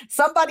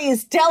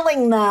 Somebody's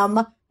telling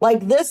them,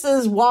 like, this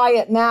is why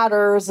it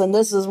matters and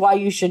this is why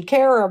you should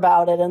care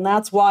about it. And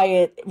that's why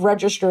it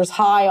registers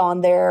high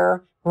on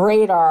their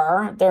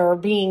radar. They're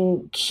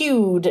being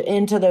cued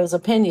into those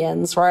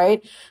opinions,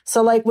 right?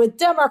 So like with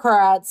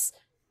Democrats,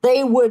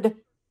 they would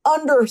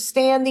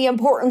understand the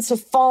importance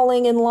of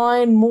falling in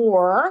line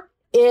more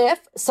if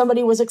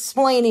somebody was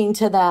explaining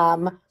to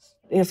them,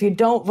 if you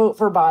don't vote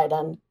for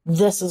Biden,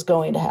 this is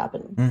going to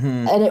happen.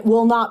 Mm-hmm. And it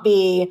will not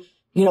be,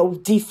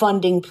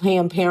 defunding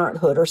Planned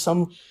Parenthood or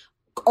some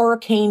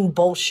arcane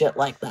bullshit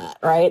like that,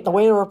 right? The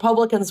way the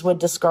Republicans would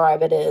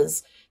describe it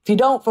is, if you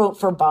don't vote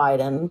for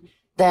Biden,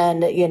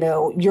 then,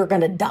 you're going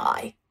to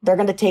die. They're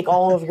going to take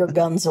all of your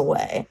guns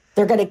away.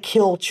 They're going to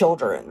kill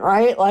children,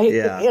 right? Like,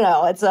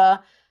 it's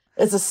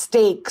a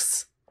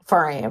stakes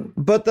frame.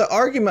 But the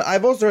argument,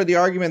 I've also heard the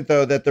argument,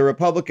 though, that the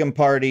Republican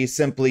Party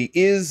simply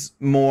is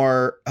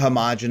more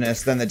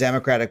homogenous than the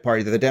Democratic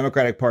Party, that the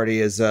Democratic Party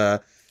is,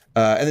 and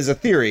there's a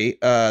theory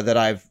that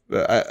I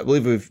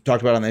believe we've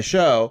talked about on this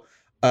show,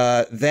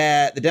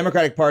 that the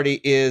Democratic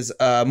Party is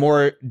a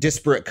more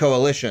disparate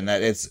coalition,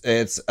 that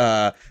it's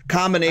a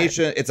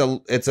combination,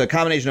 it's a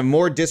combination of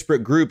more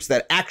disparate groups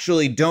that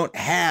actually don't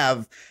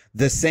have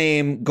the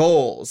same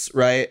goals,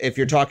 right? If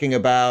you're talking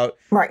about,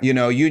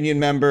 union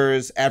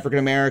members, African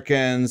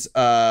Americans,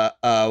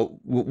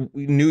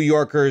 New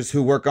Yorkers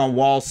who work on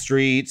Wall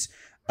Street,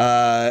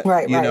 young,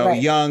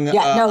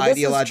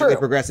 ideologically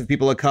progressive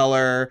people of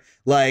color,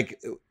 like.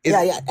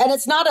 And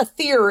it's not a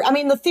theory. I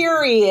mean, the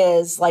theory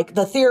is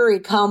the theory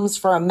comes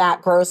from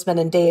Matt Grossman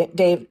and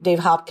Dave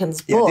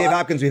Hopkins' book. Dave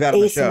Hopkins, we've had on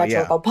the show.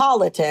 Asymmetrical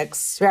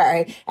Politics,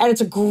 right? And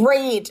it's a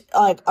great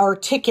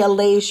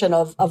articulation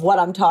of what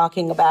I'm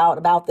talking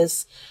about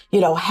this,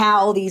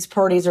 how these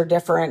parties are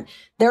different.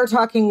 They're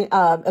talking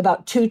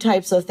about two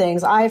types of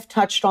things. I've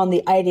touched on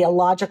the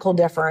ideological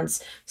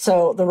difference.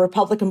 So the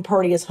Republican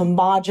Party is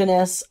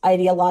homogenous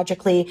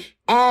ideologically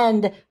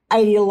and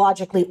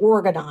ideologically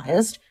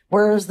organized,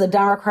 whereas the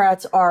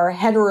Democrats are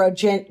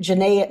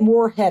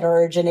more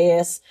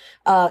heterogeneous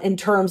in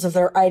terms of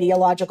their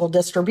ideological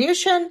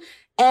distribution,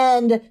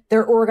 and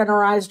they're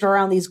organized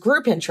around these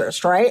group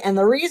interests, right? And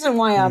the reason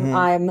why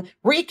I'm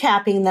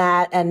recapping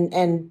that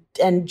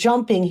and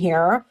jumping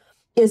here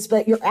is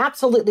that you're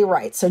absolutely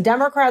right. So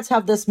Democrats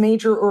have this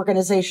major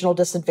organizational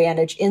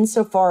disadvantage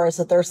insofar as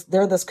that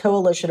they're this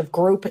coalition of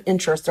group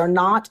interests. They're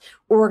not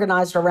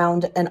organized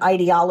around an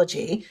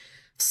ideology.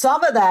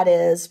 Some of that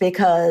is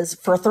because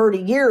for 30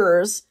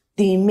 years,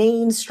 the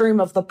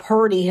mainstream of the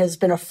party has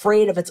been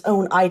afraid of its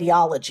own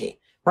ideology,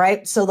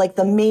 right? So like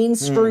the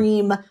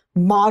mainstream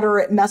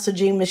moderate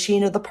messaging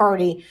machine of the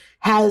party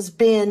has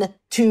been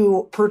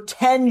to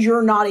pretend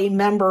you're not a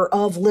member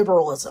of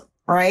liberalism,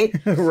 right?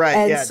 Right.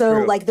 And so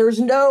true. like there's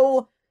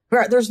no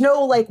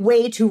like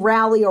way to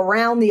rally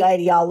around the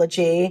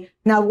ideology.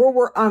 Now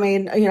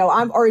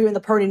I'm arguing the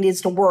party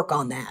needs to work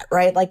on that,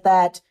 right? Like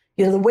that.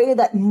 The way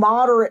that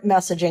moderate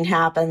messaging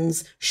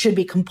happens should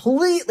be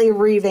completely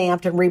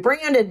revamped and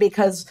rebranded,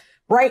 because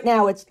right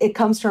now it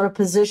comes from a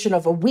position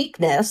of a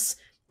weakness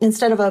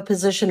instead of a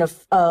position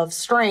of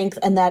strength.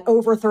 And that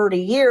over 30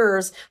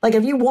 years, like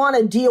if you want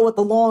to deal with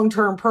the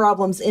long-term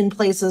problems in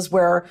places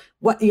where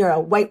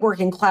white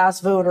working class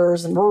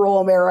voters and rural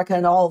America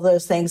and all of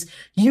those things,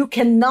 you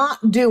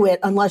cannot do it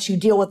unless you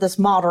deal with this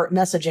moderate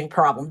messaging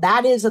problem.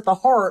 That is at the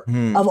heart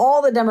of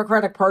all the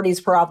Democratic Party's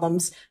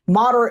problems.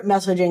 Moderate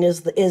messaging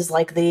is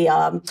like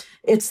the,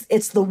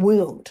 it's the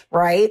wound,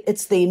 right?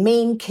 It's the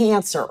main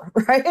cancer,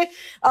 right?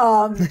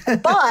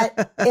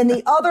 But in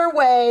the other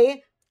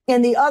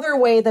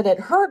way that it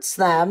hurts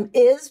them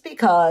is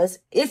because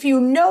if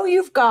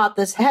you've got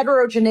this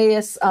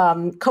heterogeneous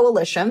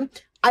coalition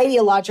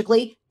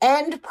ideologically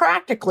and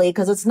practically,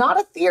 because it's not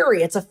a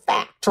theory, it's a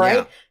fact, right?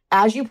 Yeah.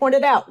 As you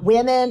pointed out,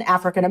 women,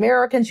 African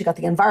Americans, you got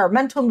the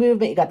environmental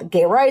movement, you got the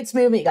gay rights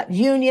movement, you got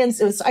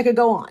unions. I could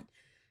go on.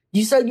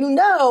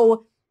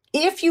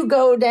 If you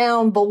go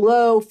down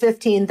below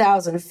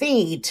 15,000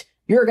 feet,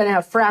 you're going to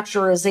have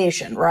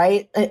fracturization,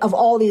 right? Of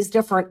all these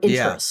different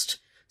interests. Yeah.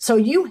 So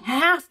you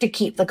have to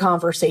keep the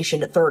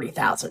conversation at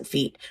 30,000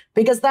 feet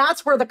because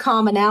that's where the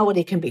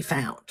commonality can be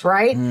found,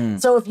 right?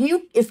 So if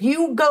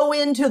you go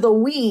into the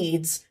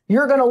weeds,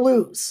 you're going to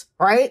lose,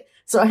 right?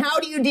 So how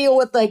do you deal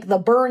with like the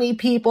Bernie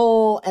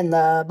people and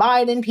the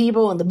Biden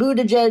people and the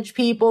Buttigieg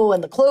people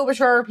and the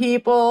Klobuchar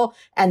people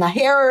and the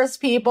Harris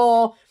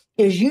people?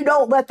 Is you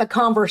don't let the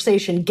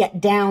conversation get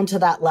down to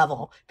that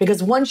level,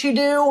 because once you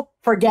do,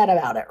 forget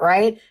about it,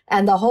 right?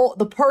 And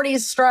the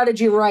party's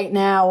strategy right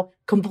now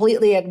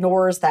completely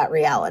ignores that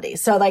reality.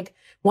 So like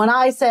when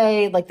I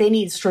say like they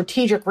need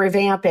strategic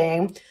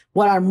revamping,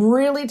 what I'm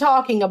really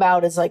talking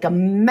about is like a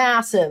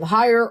massive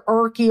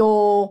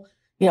hierarchical,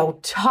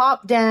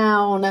 top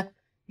down,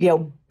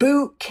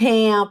 boot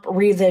camp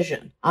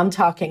revision. I'm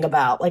talking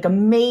about like a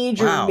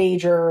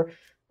major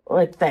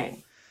like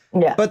thing.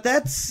 Yeah. But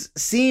that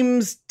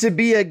seems to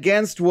be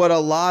against what a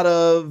lot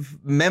of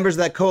members of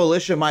that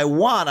coalition might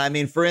want. I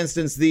mean, for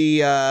instance,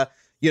 the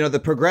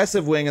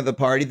progressive wing of the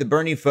party, the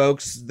Bernie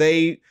folks,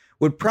 they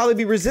would probably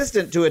be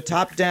resistant to a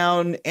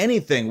top-down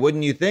anything,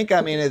 wouldn't you think?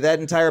 I mean, that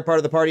entire part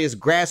of the party is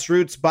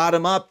grassroots,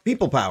 bottom-up,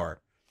 people power.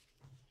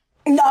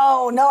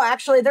 No,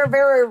 actually,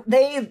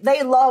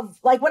 they love,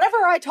 like, whenever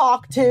I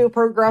talk to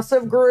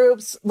progressive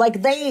groups,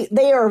 like,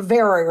 they are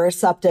very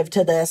receptive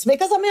to this,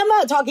 because, I mean, I'm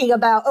not talking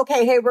about,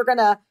 okay, hey, we're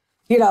gonna,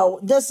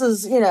 this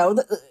is,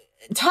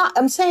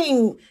 I'm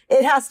saying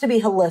it has to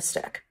be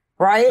holistic,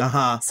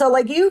 right? So,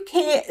 like, you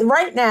can't,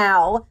 right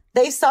now,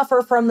 they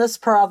suffer from this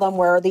problem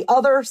where the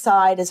other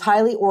side is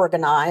highly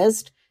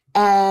organized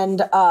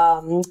and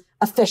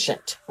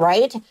efficient,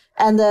 right?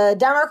 And the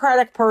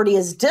Democratic Party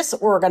is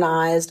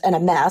disorganized and a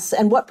mess.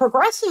 And what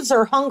progressives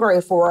are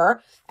hungry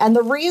for, and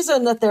the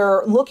reason that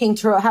they're looking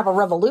to have a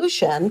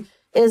revolution,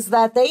 is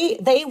that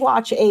they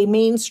watch a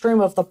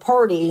mainstream of the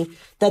party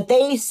that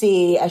they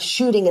see as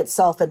shooting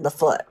itself in the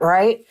foot,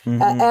 right?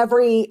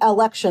 Every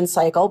election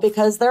cycle,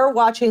 because they're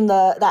watching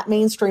that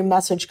mainstream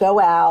message go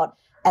out.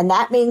 And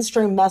that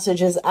mainstream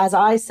message is, as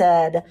I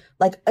said,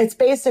 like, it's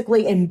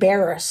basically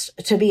embarrassed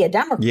to be a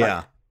Democrat.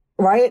 Yeah.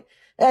 Right.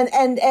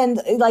 And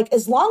like,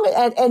 as long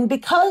and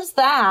because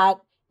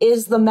that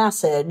is the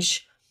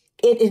message,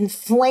 it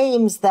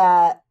inflames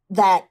that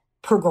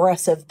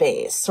progressive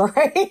base,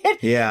 right?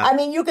 Yeah. I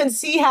mean, you can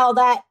see how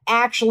that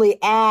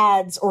actually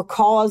adds or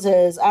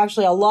causes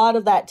actually a lot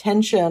of that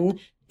tension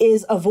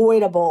is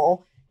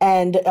avoidable.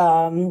 And,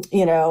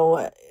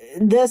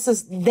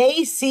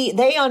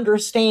 they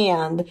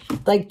understand,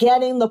 like,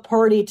 getting the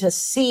party to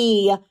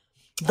see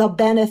the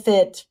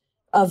benefit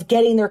of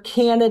getting their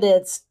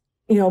candidates,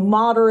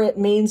 moderate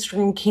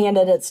mainstream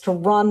candidates, to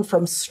run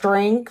from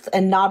strength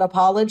and not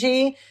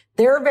apology.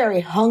 They're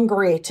very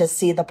hungry to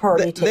see the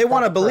party take They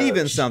want to that believe in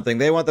approach. something.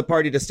 They want the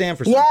party to stand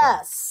for something.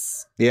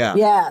 Yes. Yeah.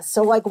 Yeah.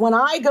 So, like, when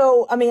I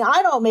go, I mean,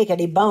 I don't make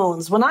any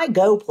bones. When I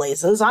go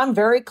places, I'm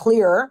very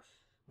clear,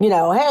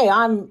 hey,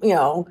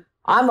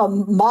 I'm a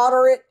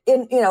moderate,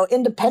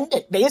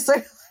 independent,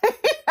 basically.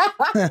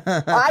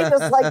 I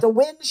just like to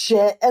win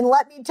shit, and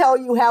let me tell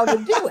you how to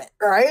do it,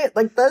 right?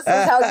 Like, this is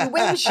how you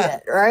win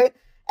shit, right?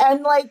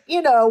 And, like,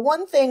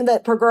 one thing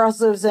that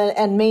progressives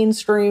and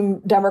mainstream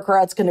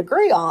Democrats can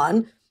agree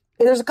on,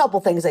 there's a couple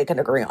things they can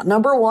agree on.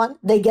 Number one,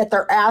 they get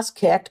their ass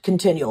kicked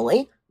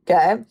continually,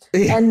 okay?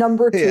 And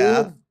number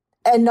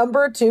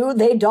two,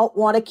 they don't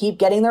want to keep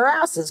getting their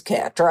asses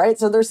kicked, right?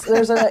 So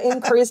there's an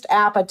increased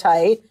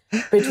appetite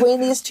between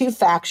these two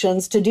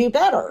factions to do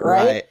better,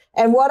 right?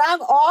 And what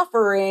I'm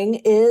offering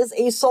is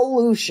a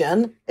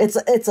solution.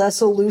 It's a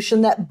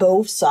solution that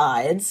both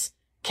sides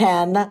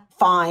can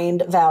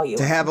find value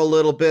to have a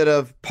little bit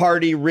of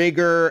party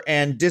rigor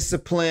and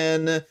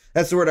discipline.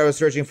 That's the word I was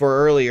searching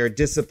for earlier.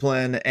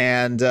 Discipline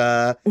and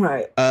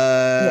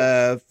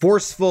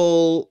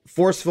forceful,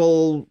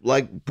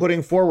 like,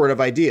 putting forward of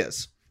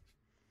ideas.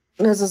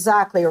 That's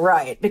exactly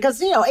right.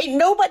 Because, ain't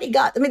nobody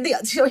got, I mean,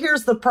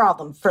 here's the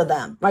problem for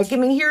them. Like, I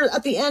mean, here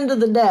at the end of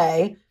the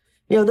day,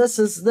 this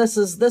is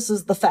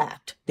the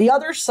fact. The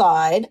other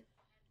side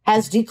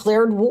has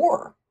declared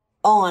war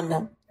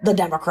on the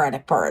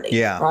Democratic Party.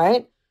 Yeah.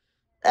 Right.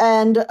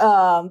 And,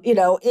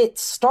 it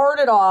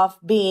started off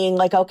being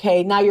like,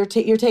 okay, now you're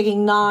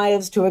taking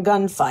knives to a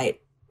gunfight.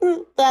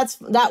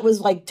 That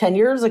was like 10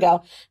 years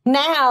ago.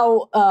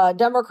 Now,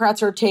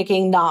 Democrats are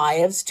taking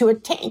knives to a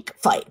tank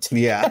fight.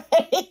 Yeah.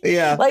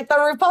 Yeah. Like, the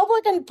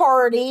Republican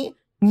Party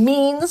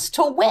means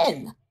to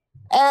win.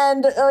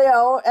 And,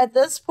 at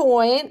this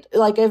point,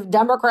 like, if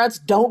Democrats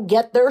don't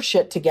get their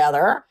shit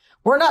together,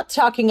 we're not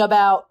talking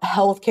about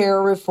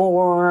healthcare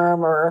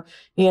reform or,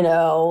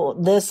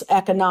 this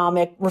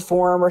economic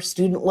reform or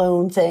student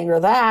loan thing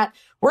or that.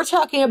 We're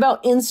talking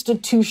about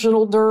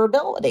institutional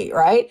durability,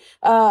 right?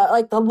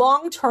 Like, the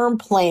long-term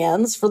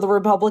plans for the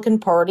Republican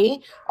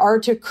Party are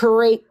to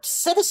create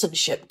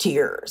citizenship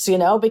tiers,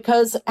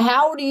 because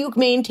how do you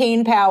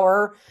maintain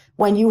power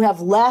when you have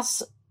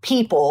less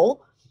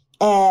people?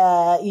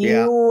 There's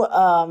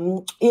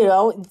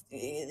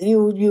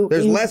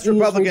less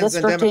Republicans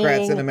than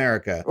Democrats in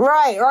America.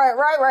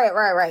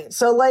 Right.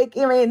 So, like,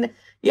 I mean,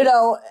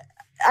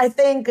 I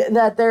think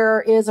that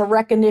there is a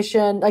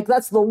recognition, like,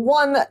 that's the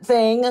one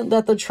thing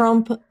that the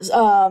Trump is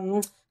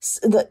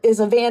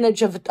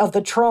advantage of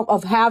the Trump,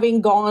 of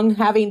having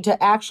to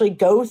actually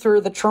go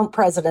through the Trump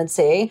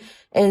presidency.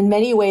 In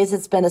many ways,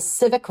 it's been a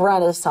civic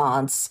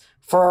renaissance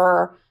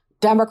for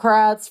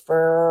Democrats,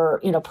 for,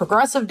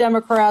 progressive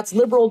Democrats,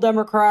 liberal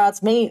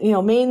Democrats,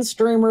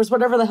 mainstreamers,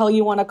 whatever the hell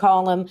you want to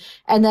call them.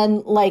 And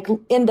then, like,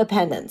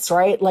 independents,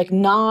 right? Like,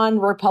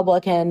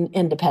 non-Republican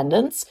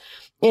independents.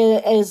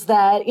 Is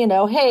that,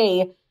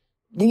 hey,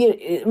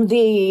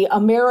 the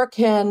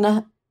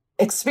American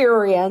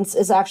experience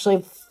is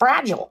actually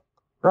fragile,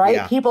 right?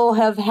 Yeah. People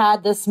have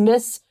had this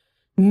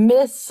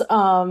misplaced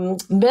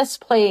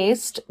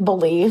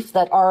belief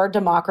that our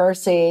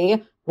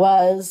democracy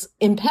was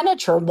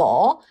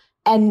impenetrable,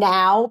 and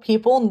now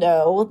people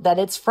know that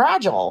it's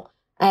fragile.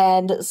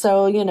 And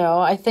so,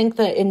 I think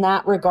that in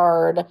that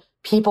regard,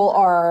 people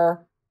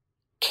are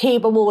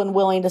capable and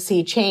willing to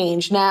see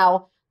change.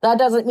 Now, that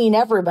doesn't mean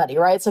everybody,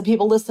 right? So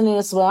people listening to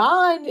this, well,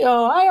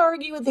 I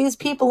argue with these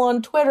people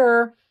on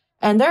Twitter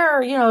and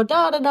they're,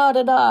 da, da, da,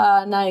 da,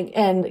 da.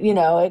 And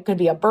it could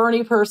be a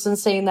Bernie person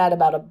saying that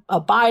about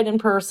a Biden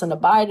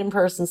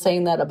person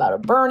saying that about a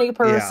Bernie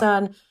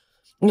person.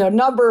 Yeah.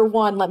 Number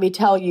one, let me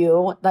tell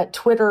you that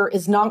Twitter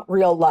is not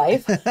real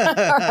life,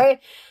 right?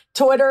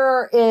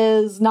 Twitter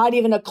is not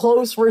even a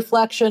close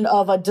reflection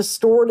of a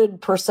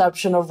distorted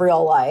perception of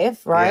real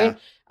life, right?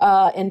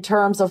 Yeah. In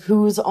terms of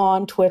who's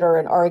on Twitter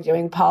and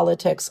arguing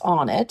politics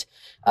on it.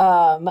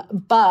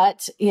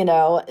 But,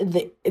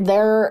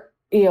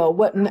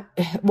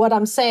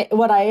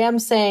 what I am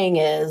saying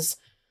is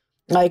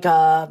like,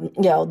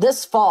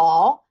 this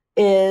fall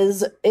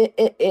is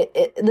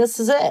this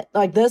is it.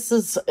 Like, this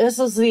is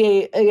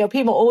the,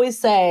 people always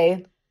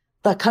say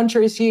the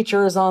country's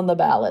future is on the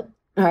ballot,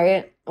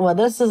 right? Well,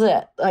 this is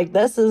it. Like,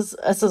 this is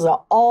an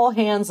all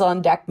hands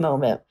on deck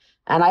moment.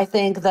 And I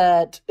think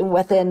that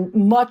within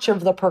much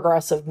of the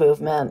progressive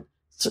movement,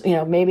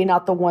 maybe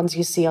not the ones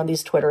you see on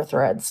these Twitter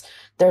threads,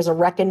 there's a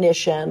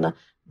recognition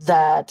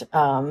that,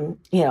 and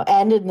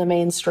in the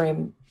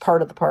mainstream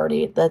part of the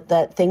party,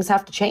 that things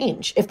have to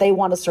change if they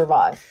want to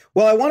survive.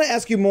 Well, I want to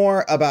ask you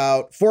more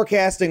about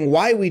forecasting,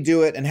 why we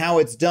do it and how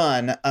it's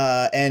done,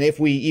 and if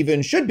we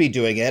even should be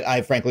doing it.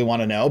 I frankly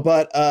want to know,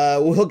 but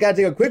we'll got to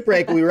take a quick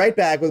break. We'll be right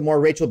back with more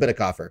Rachel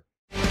Bitecofer.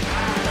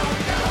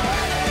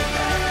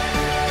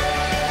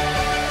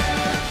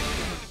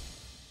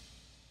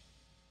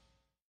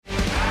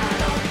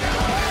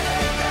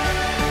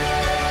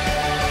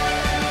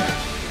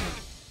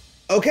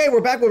 Okay,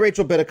 we're back with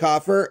Rachel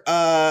Bitecofer.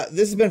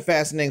 This has been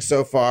fascinating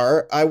so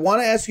far. I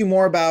want to ask you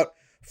more about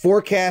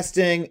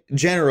forecasting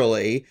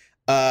generally.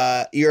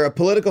 You're a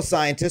political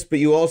scientist, but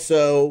you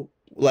also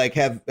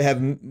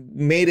have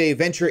made a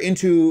venture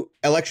into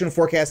election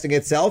forecasting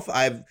itself.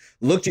 I've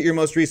looked at your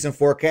most recent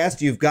forecast.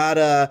 You've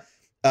got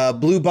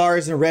blue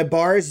bars and red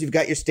bars. You've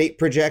got your state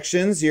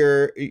projections.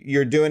 You're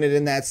doing it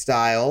in that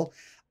style.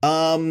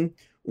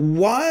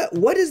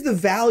 What is the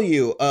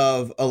value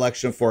of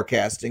election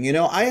forecasting?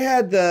 I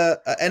had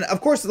and of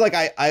course,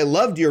 I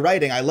loved your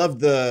writing. I loved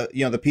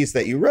the piece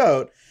that you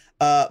wrote.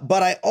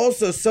 But I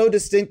also so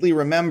distinctly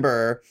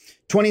remember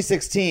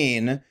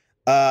 2016,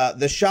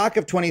 the shock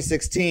of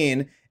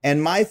 2016,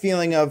 and my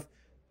feeling of,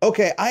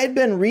 okay, I had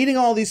been reading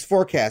all these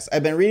forecasts.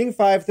 I've been reading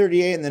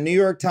 538 and the New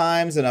York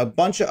Times and a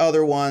bunch of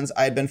other ones.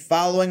 I had been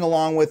following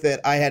along with it.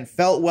 I had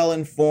felt well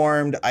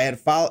informed. I had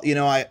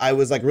I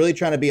was really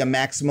trying to be a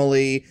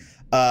maximally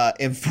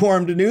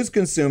informed news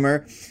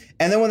consumer.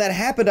 And then when that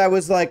happened, I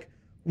was like,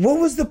 what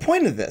was the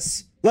point of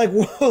this? Why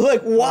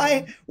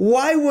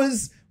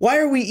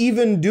are we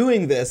even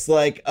doing this?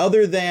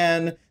 Other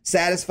than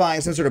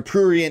satisfying some sort of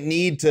prurient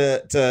need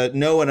to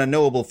know an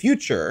unknowable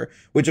future,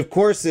 which of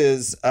course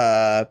is,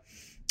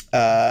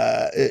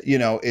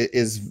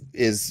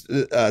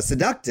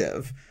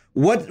 seductive.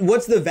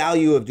 What's the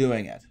value of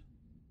doing it?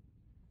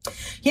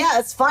 Yeah,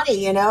 it's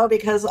funny,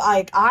 because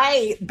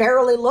I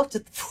barely looked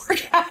at the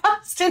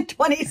forecast in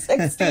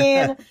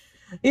 2016.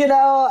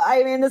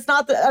 It's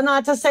not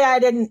to say I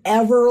didn't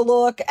ever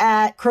look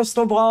at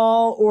Crystal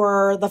Ball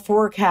or the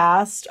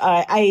forecast.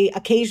 I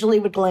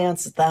occasionally would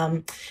glance at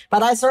them,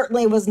 but I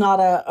certainly was not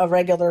a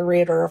regular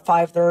reader of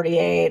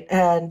 538.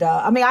 And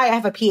I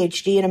have a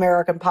PhD in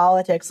American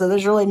politics, so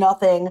there's really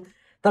nothing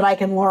that I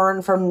can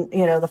learn from,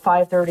 the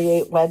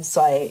 538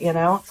 website,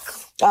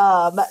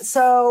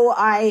 So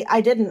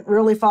I didn't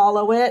really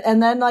follow it.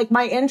 And then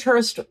my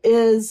interest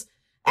is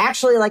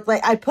actually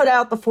I put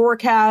out the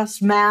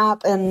forecast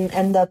map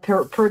and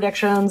the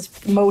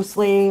predictions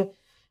mostly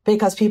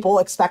because people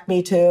expect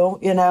me to,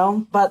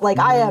 but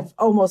I have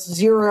almost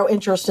zero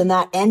interest in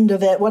that end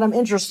of it. What I'm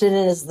interested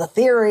in is the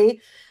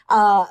theory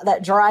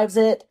that drives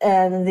it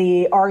and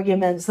the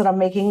arguments that I'm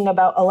making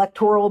about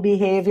electoral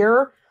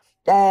behavior.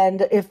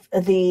 And if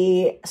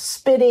the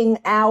spitting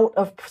out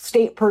of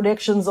state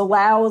predictions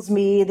allows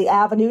me the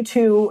avenue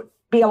to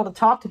be able to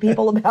talk to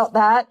people about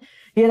that,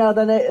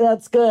 then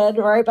that's good,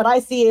 right? But I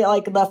see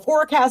the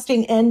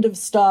forecasting end of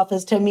stuff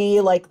is to me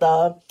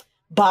the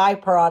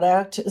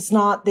byproduct. It's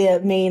not the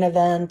main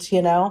event,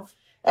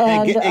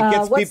 And it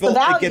gets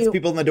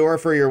people in the door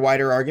for your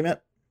wider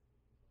argument.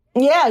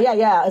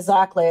 Yeah,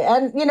 exactly.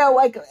 And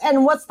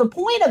and what's the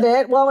point of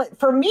it? Well,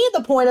 for me,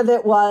 the point of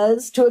it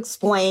was to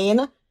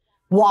explain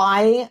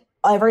why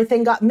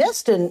everything got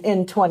missed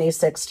in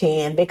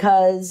 2016,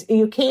 because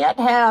you can't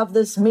have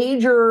this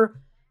major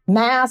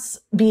mass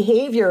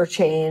behavior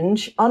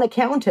change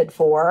unaccounted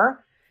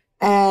for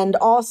and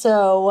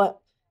also,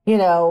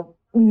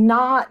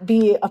 not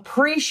be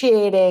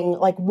appreciating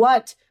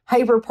what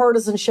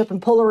hyperpartisanship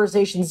and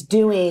polarization is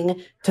doing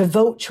to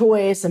vote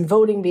choice and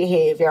voting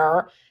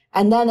behavior,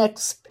 and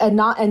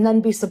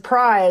then be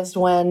surprised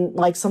when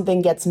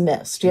something gets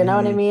missed. You know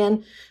what I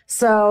mean?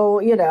 So,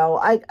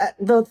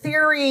 the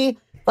theory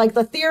Like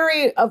the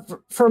theory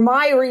for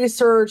my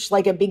research,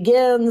 like it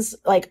begins,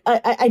 like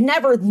I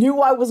never knew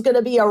I was going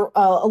to be a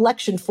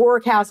election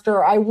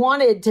forecaster. I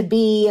wanted to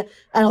be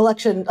an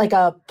election, like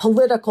a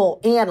political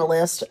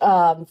analyst,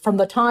 from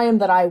the time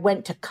that I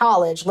went to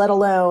college, let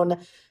alone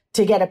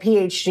to get a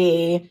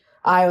PhD.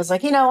 I was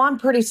like, I'm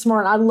pretty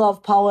smart. I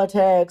love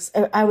politics.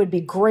 I would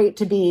be great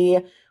to be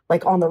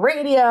like on the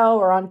radio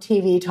or on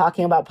TV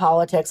talking about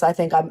politics. I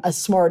think I'm as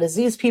smart as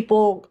these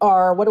people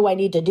are. What do I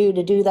need to do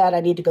that? I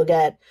need to go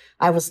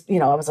I was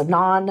a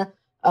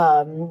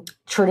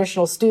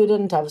non-traditional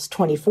student. I was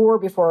 24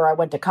 before I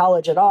went to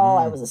college at all.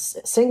 I was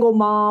a single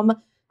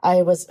mom.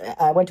 I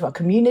went to a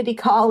community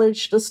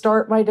college to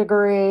start my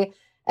degree.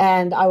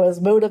 And I was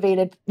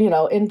motivated,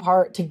 in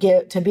part to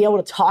be able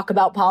to talk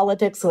about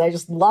politics because I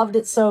just loved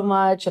it so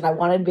much. And I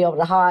wanted to be able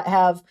to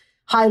have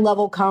high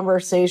level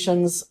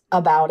conversations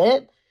about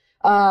it.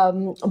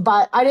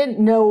 But I didn't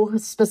know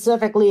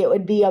specifically it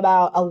would be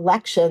about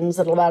elections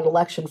and about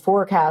election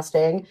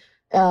forecasting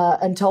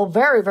until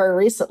very, very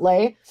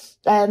recently.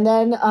 And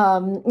then,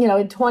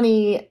 in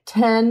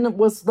 2010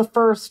 was the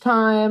first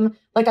time,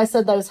 like I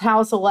said, those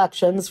House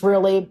elections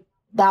really,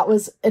 that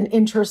was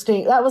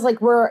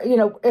like where,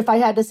 if I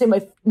had to say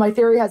my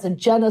theory has a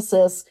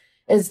genesis,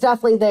 is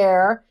definitely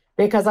there,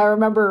 because I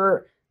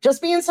remember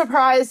just being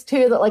surprised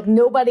too that like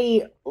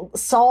nobody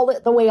saw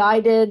it the way I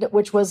did,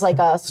 which was like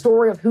a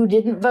story of who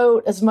didn't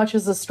vote as much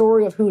as a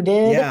story of who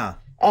did. Yeah.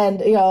 And,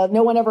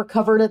 no one ever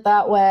covered it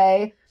that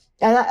way.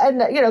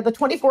 And the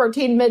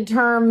 2014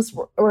 midterms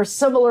were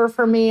similar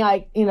for me.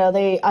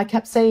 I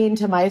kept saying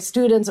to my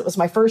students, it was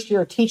my first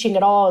year teaching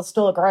at all. I was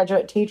still a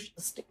graduate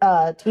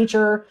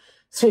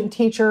student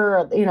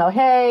teacher,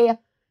 hey,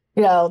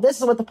 this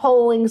is what the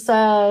polling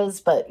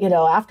says. But,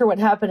 after what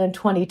happened in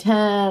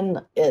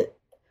 2010, it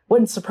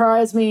wouldn't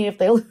surprise me if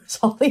they lose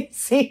all these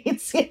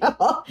seats,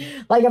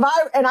 like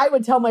I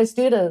would tell my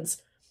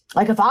students,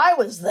 like, if I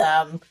was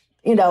them,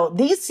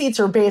 these seats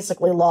are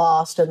basically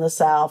lost in the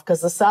South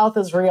because the South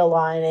is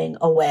realigning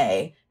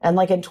away. And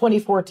like in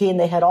 2014,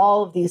 they had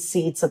all of these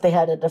seats that they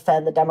had to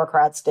defend. The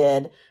Democrats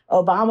did.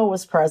 Obama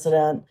was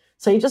president.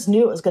 So you just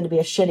knew it was going to be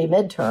a shitty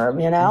midterm,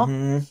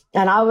 Mm-hmm.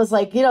 And I was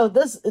like,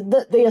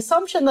 the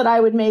assumption that I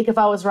would make if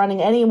I was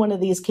running any one of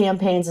these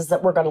campaigns is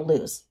that we're going to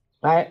lose,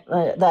 right?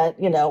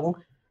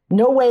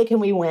 No way can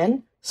we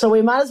win. So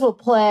we might as well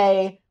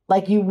play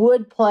like you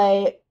would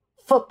play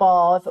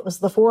football if it was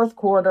the fourth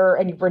quarter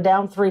and you were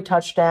down 3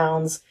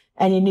 touchdowns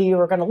and you knew you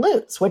were going to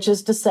lose, which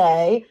is to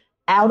say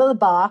out of the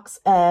box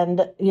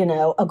and,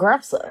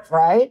 aggressive,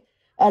 right?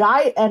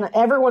 And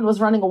everyone was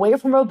running away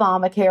from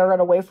Obamacare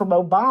and away from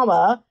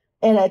Obama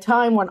at a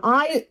time when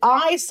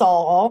I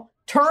saw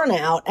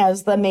turnout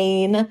as the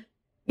main,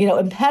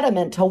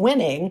 impediment to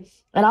winning.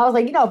 And I was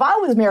like, if I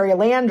was Mary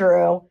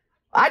Landrieu,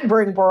 I'd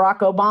bring Barack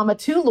Obama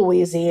to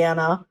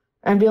Louisiana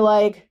and be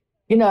like,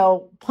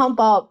 pump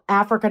up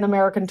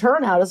African-American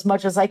turnout as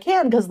much as I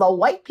can, because the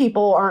white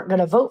people aren't going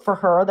to vote for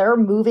her. They're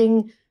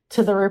moving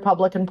to the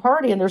Republican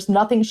Party and there's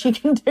nothing she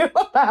can do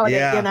about it,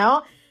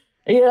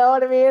 You know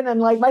what I mean?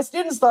 And like my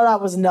students thought I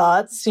was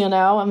nuts,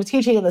 I'm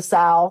teaching in the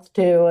South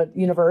too at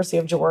University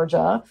of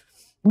Georgia.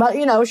 But,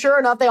 sure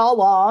enough, they all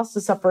lost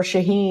except for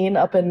Shaheen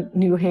up in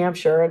New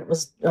Hampshire. And it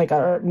was like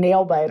a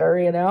nail biter,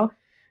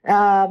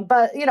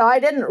 But, I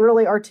didn't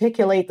really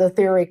articulate the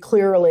theory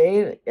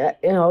clearly,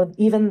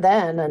 even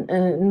then.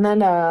 And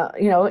then,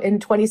 in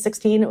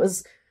 2016,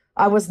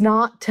 I was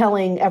not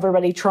telling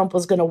everybody Trump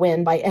was going to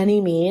win by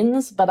any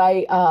means, but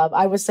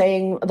I was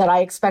saying that I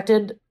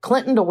expected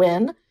Clinton to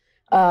win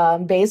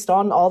based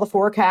on all the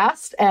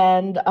forecasts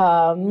and,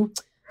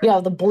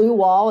 the blue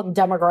wall and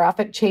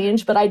demographic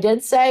change. But I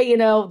did say,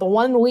 the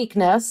one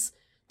weakness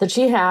that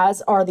she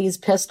has are these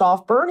pissed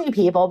off Bernie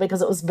people,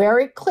 because it was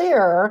very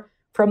clear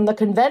from the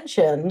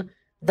convention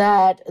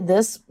that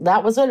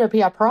that was going to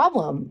be a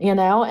problem, and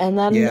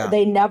then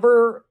they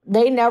never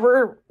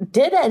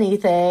did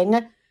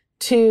anything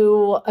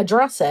to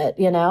address it.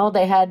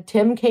 They had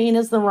Tim Kaine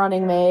as the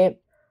running mate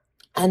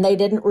and they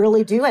didn't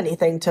really do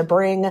anything to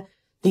bring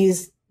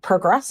these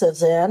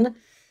progressives in.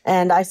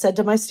 And I said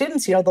to my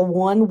students, the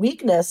one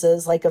weakness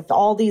is like if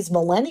all these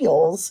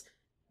millennials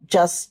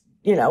just,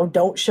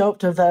 don't show up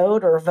to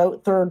vote or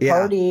vote third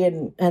party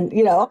and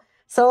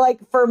so like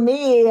for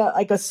me,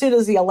 like as soon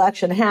as the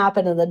election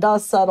happened and the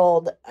dust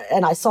settled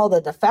and I saw the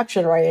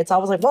defection rates, I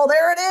was like, well,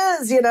 there it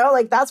is,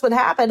 like that's what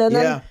happened. And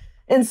then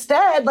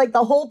instead, like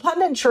the whole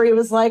punditry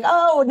was like,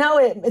 oh no,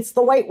 it's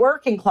the white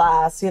working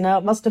class, it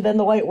must have been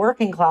the white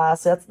working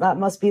class. That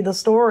must be the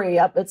story.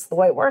 Yep, it's the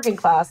white working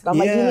class. And I'm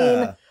like, you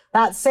mean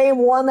that same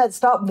one that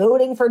stopped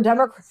voting for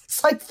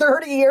Democrats like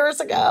 30 years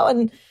ago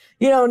and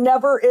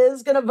never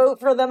is going to vote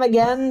for them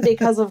again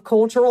because of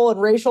cultural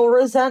and racial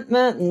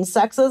resentment and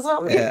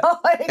sexism. Yeah.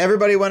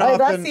 Everybody went off.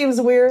 That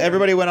seems weird.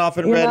 Everybody went off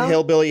and read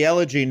Hillbilly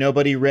Elegy.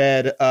 Nobody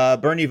read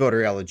Bernie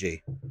Voter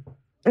Elegy.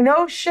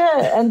 No shit.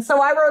 And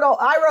so I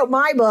wrote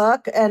my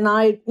book and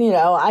I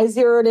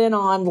zeroed in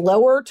on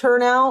lower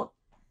turnout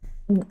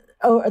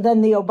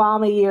than the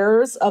Obama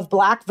years of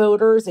Black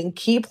voters in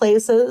key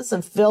places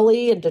in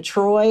Philly and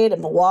Detroit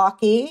and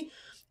Milwaukee,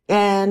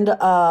 and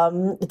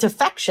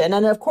defection.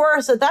 And of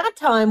course, at that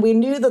time, we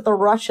knew that the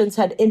Russians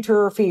had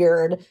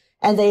interfered,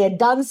 and they had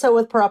done so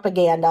with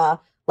propaganda,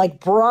 like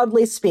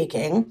broadly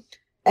speaking,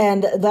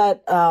 and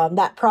that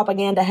that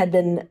propaganda had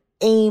been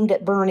aimed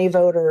at Bernie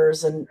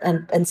voters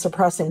and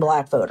suppressing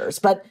Black voters.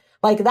 But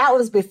like that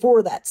was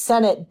before that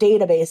Senate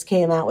database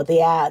came out with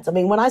the ads. I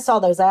mean, when I saw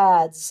those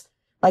ads,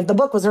 like the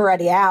book was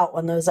already out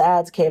when those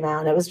ads came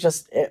out. It was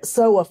just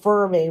so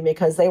affirming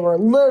because they were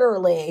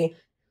literally,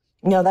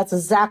 that's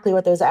exactly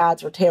what those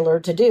ads were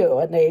tailored to do.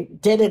 And they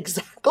did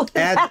exactly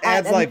that.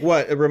 Ads like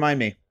what? Remind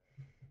me.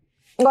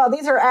 Well,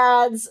 these are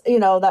ads,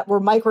 that were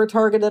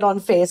micro-targeted on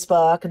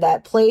Facebook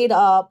that played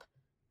up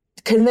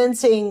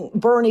convincing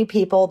Bernie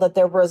people that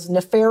there was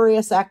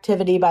nefarious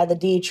activity by the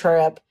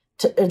DNC,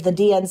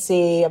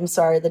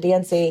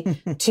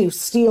 to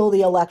steal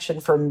the election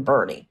from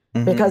Bernie.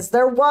 Mm-hmm. Because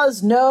there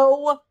was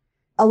no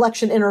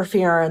election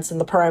interference in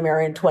the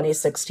primary in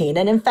 2016.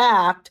 And in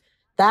fact,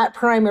 that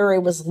primary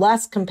was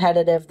less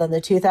competitive than the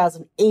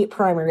 2008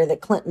 primary that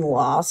Clinton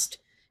lost.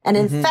 And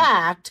in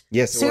fact,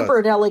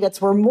 super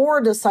delegates were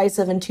more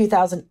decisive in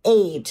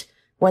 2008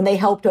 when they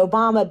helped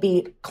Obama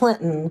beat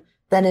Clinton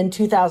than in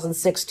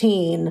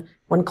 2016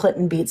 when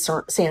Clinton beat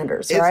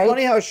Sanders, right? It's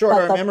funny how short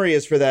our memory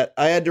is for that.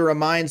 I had to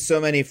remind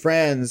so many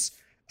friends.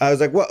 I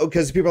was like, what?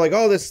 Because people are like,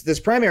 oh, this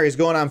primary is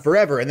going on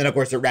forever. And then, of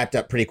course, it wrapped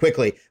up pretty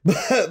quickly.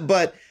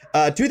 But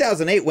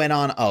 2008 went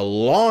on a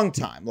long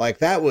time. Like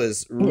that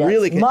was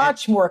really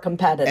much more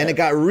competitive. And it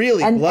got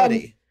really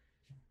bloody.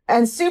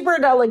 And super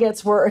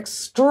delegates were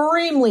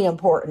extremely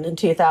important in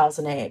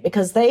 2008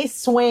 because they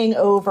swing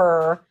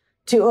over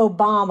to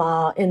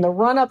Obama in the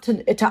run up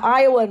to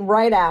Iowa and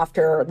right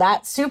after.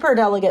 That super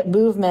delegate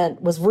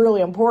movement was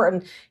really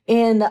important.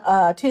 In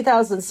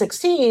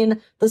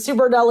 2016, the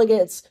super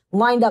delegates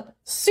lined up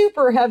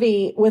super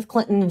heavy with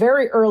Clinton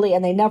very early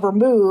and they never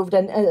moved.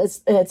 And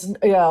it's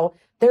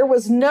there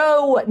was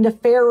no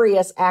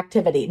nefarious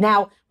activity.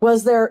 Now,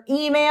 was there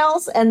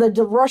emails and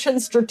the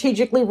Russians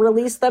strategically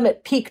released them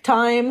at peak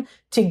time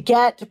to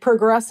get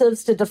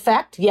progressives to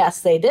defect?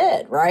 Yes, they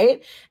did,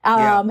 right?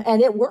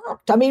 And it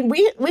worked. I mean,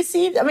 we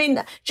see,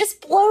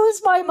 just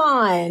blows my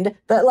mind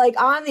that like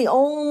I'm the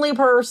only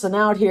person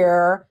out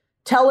here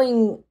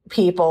telling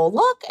people,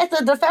 look at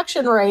the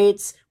defection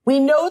rates. We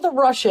know the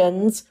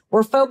Russians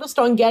were focused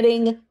on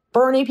getting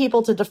Bernie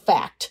people to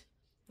defect.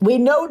 We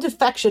know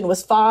defection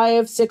was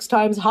 5-6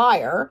 times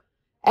higher.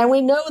 And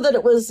we know that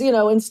it was,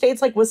 in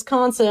states like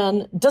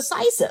Wisconsin,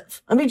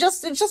 decisive. I mean,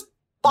 it's just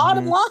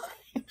bottom line.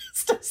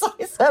 It's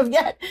decisive,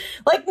 yet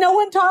like no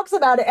one talks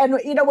about it. And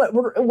you know what?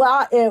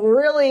 Well, it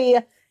really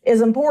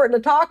is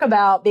important to talk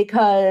about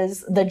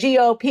because the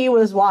GOP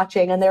was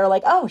watching and they're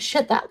like, oh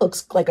shit, that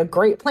looks like a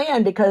great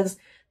plan because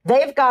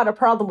they've got a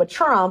problem with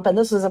Trump. And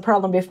this was a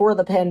problem before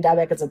the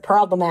pandemic. It's a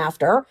problem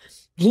after.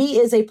 He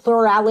is a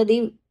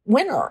plurality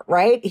winner,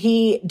 right?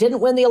 He didn't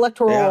win the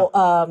electoral,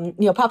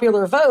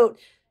 popular vote.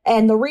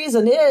 And the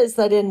reason is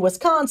that in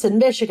Wisconsin,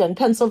 Michigan,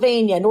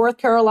 Pennsylvania, North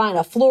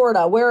Carolina,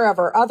 Florida,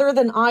 wherever, other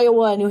than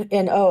Iowa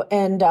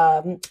and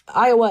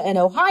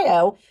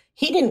Ohio,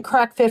 he didn't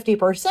crack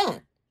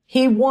 50%.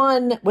 He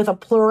won with a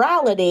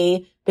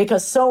plurality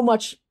because so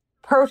much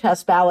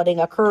protest balloting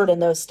occurred in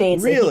those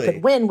states that he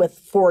could win with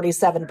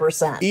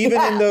 47%.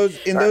 Even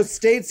in those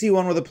states, he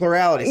won with a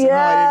plurality. Somehow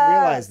I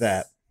didn't realize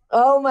that.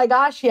 Oh my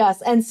gosh,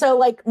 yes. And so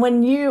like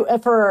when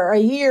for a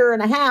year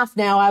and a half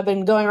now, I've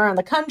been going around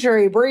the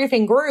country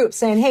briefing groups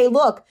saying, hey,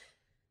 look,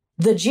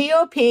 the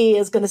GOP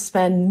is going to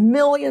spend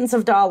millions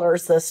of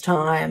dollars this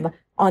time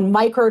on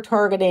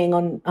micro-targeting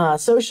on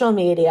social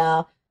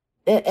media,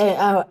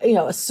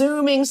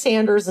 assuming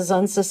Sanders is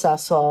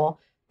unsuccessful.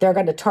 They're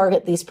going to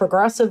target these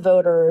progressive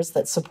voters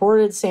that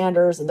supported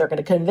Sanders, and they're going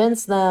to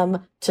convince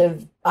them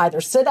to either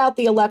sit out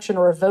the election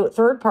or vote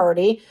third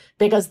party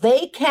because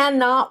they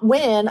cannot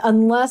win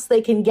unless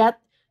they can get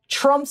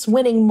Trump's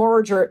winning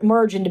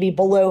margin to be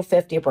below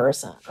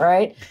 50%,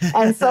 right?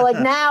 And so like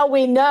now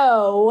we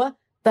know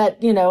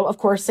that, of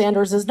course,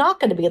 Sanders is not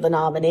going to be the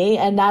nominee.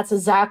 And that's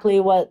exactly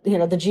what, the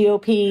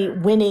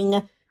GOP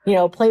winning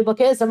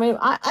playbook is. I mean,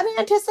 I'm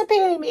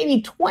anticipating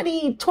maybe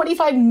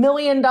 $25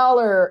 million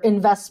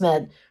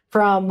investment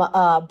from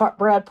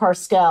Brad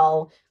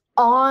Parscale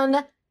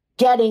on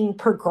getting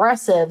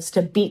progressives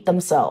to beat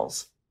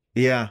themselves.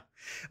 Yeah.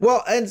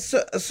 Well, and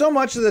so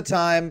much of the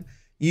time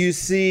you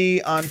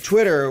see on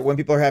Twitter when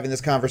people are having this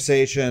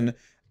conversation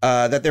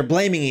that they're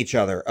blaming each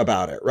other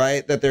about it,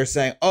 right? That they're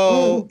saying,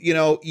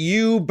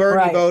 you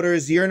Bernie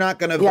voters, you're not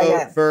going to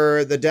vote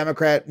for the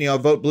Democrat,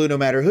 vote blue no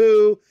matter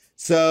who.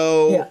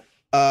 So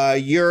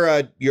you're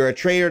a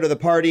traitor to the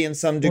party in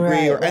some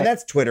degree, and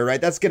that's Twitter,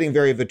 right? That's getting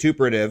very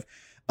vituperative.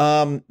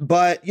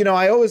 But,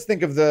 I always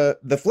think of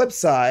the flip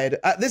side.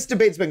 This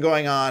debate's been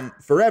going on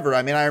forever.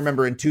 I mean, I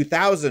remember in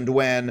 2000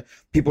 when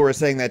people were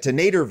saying that to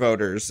Nader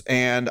voters.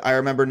 And I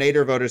remember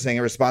Nader voters saying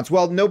in response,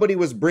 well, there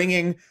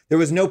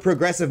was no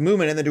progressive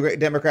movement in the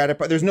Democratic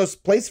Party. There's no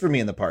place for me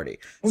in the party.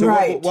 So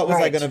what was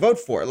I going to vote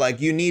for? Like,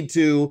 you need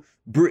to,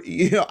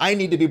 I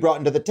need to be brought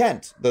into the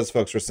tent, those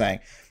folks were saying.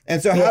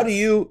 And so how do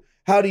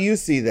you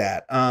see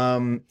that?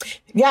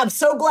 Yeah, I'm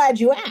so glad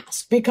you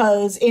asked,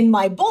 because in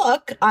my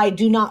book, I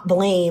do not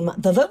blame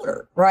the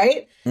voter,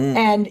 right?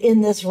 And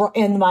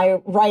in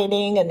my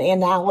writing and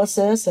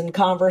analysis and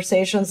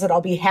conversations that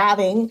I'll be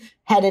having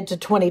headed to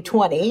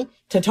 2020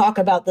 to talk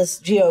about this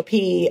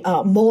GOP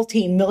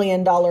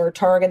multi-million-dollar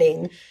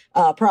targeting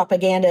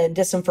propaganda and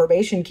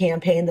disinformation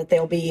campaign that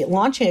they'll be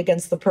launching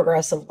against the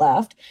progressive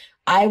left,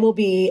 I will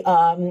be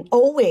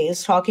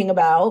always talking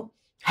about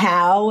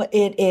how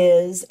it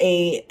is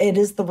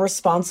the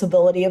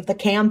responsibility of the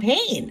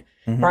campaign,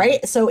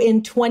 right? So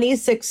in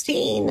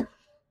 2016,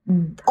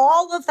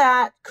 all of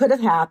that could have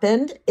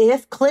happened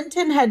if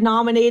Clinton had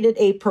nominated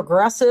a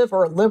progressive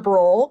or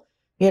liberal.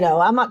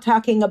 I'm not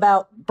talking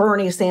about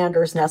Bernie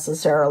Sanders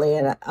necessarily,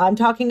 and I'm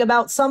talking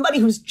about somebody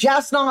who's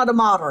just not a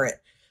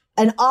moderate,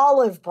 an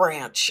olive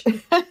branch,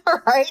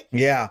 right?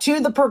 Yeah. To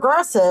the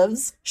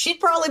progressives, she'd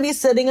probably be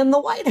sitting in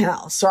the White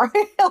House, right?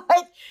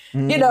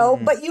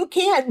 But you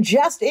can't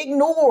just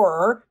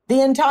ignore the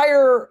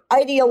entire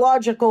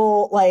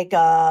ideological,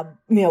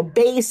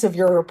 base of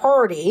your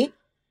party.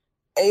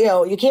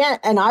 You can't,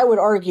 and I would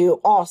argue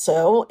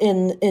also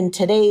in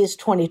today's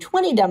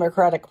 2020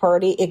 Democratic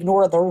Party,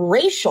 ignore the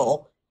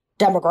racial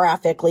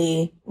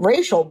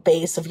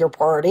base of your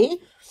party.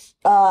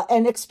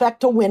 And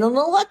expect to win an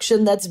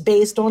election that's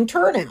based on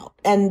turnout.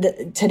 And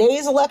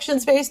today's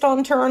election's based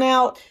on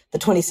turnout. The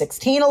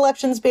 2016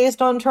 election's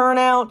based on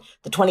turnout.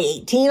 The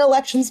 2018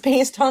 election's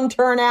based on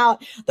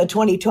turnout. The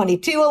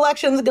 2022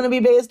 election's going to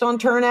be based on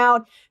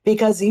turnout,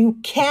 because you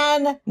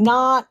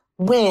cannot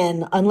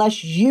win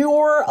unless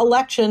your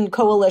election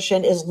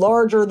coalition is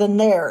larger than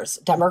theirs.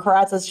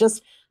 Democrats, it's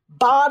just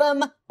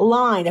bottom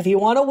line. If you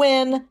want to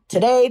win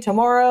today,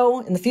 tomorrow,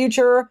 in the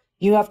future,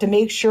 you have to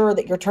make sure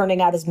that you're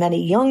turning out as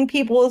many young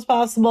people as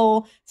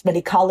possible, as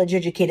many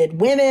college-educated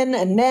women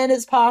and men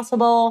as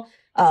possible,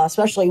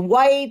 especially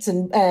whites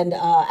and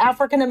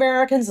African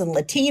Americans and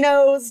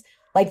Latinos.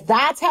 Like,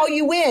 that's how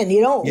you win.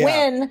 You don't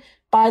win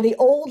by the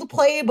old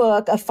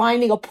playbook of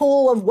finding a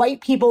pool of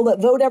white people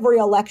that vote every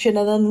election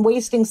and then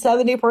wasting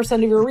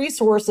 70% of your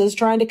resources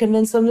trying to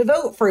convince them to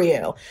vote for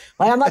you.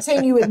 Like, I'm not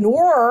saying you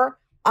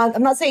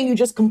I'm not saying you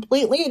just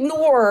completely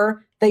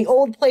ignore the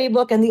old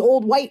playbook and the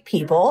old white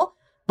people.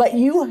 But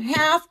you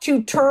have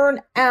to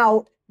turn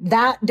out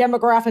that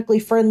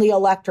demographically friendly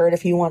electorate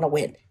if you want to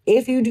win.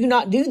 If you do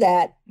not do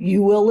that,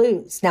 you will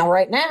lose. Now,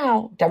 right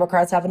now,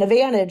 Democrats have an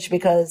advantage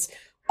because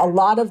a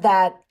lot of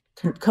that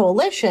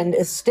coalition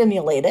is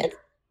stimulated,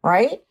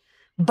 right?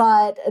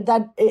 But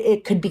that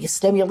it could be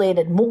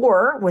stimulated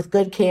more with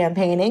good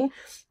campaigning.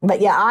 But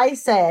yeah, I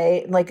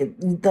say,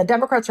 the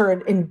Democrats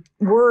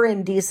were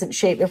in decent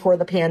shape before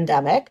the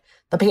pandemic.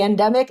 The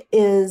pandemic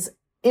is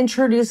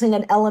introducing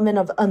an element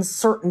of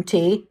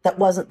uncertainty that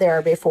wasn't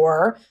there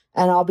before.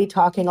 And I'll be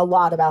talking a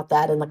lot about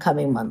that in the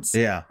coming months.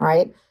 Yeah.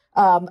 Right.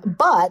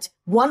 But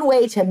one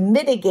way to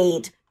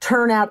mitigate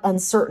turnout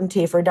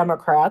uncertainty for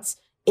Democrats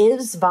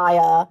is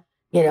via,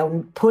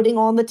 putting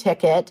on the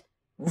ticket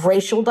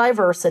racial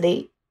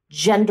diversity,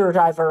 gender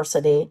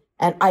diversity,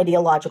 and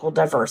ideological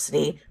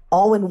diversity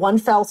all in one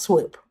fell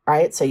swoop.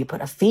 Right. So you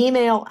put a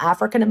female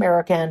African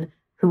American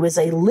who is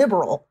a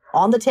liberal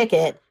on the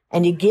ticket,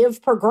 and you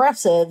give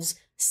progressives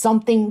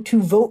something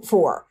to vote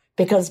for,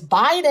 because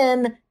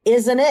Biden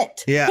isn't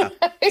it. Yeah.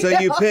 So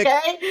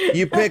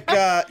you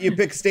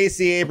pick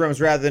Stacey Abrams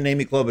rather than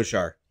Amy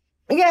Klobuchar.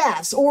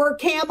 Yes, or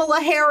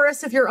Kamala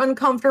Harris if you're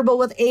uncomfortable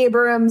with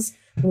Abrams'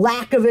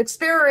 lack of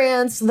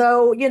experience.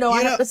 Though,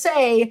 I have to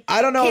say,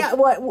 I don't know. I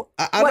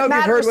don't know if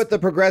you've heard what the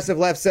progressive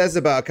left says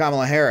about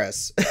Kamala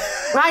Harris.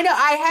 I know,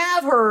 I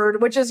have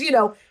heard, which is,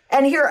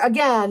 and here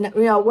again,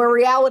 where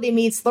reality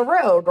meets the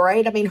road,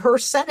 right? I mean, her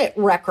Senate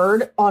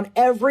record on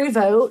every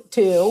vote,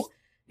 too.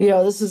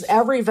 This is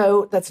every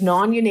vote that's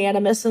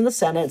non-unanimous in the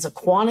Senate. It's a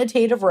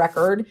quantitative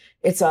record.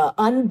 It's an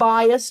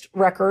unbiased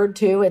record,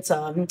 too.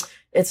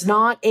 It's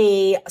not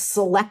a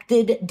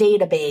selected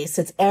database.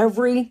 It's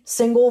every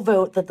single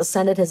vote that the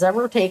Senate has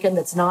ever taken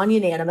that's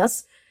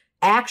non-unanimous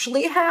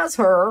actually has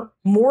her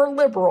more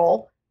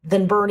liberal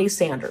than Bernie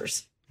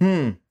Sanders.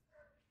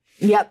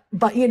 Yep.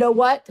 But you know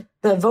what?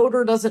 The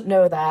voter doesn't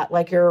know that.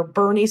 Like your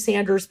Bernie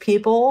Sanders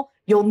people,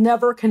 you'll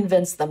never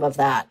convince them of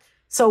that.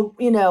 So,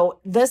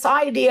 this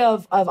idea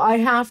of I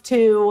have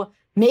to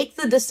make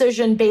the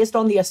decision based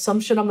on the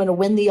assumption I'm going to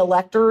win the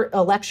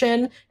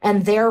election,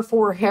 and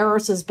therefore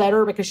Harris is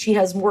better because she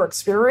has more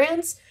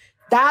experience,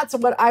 that's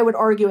what I would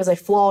argue is a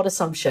flawed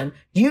assumption.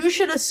 You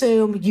should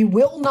assume you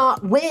will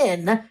not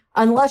win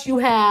unless you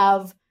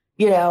have,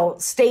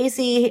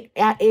 Stacey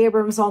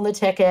Abrams on the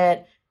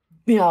ticket,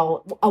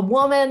 a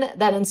woman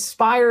that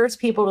inspires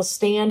people to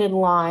stand in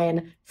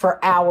line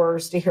for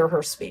hours to hear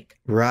her speak.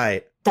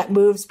 Right. That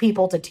moves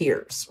people to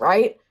tears,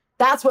 right?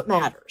 That's what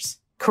matters.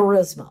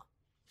 Charisma.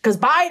 Because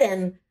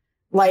Biden,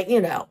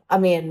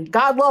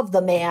 God love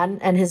the man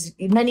and his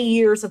many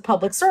years of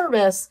public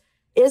service,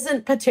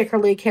 isn't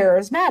particularly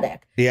charismatic.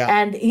 Yeah.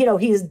 And,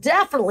 he's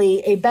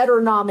definitely a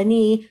better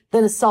nominee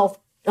than a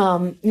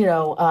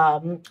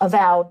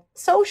avowed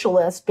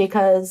socialist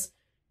because,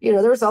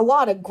 there's a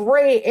lot of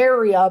gray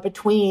area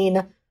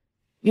between,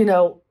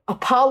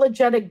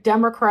 apologetic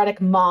Democratic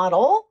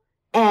model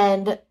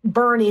and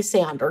Bernie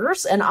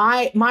Sanders. And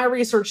my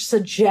research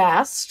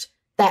suggests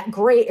that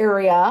gray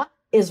area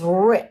is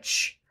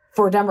rich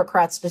for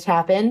Democrats to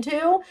tap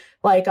into.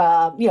 Like,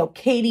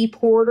 Katie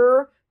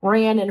Porter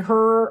ran in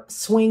her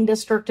swing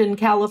district in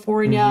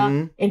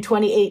California in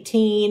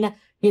 2018,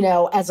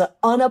 as an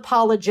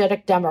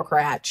unapologetic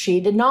Democrat. She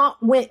did not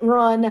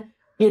run,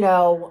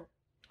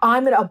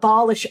 I'm going to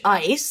abolish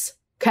ICE,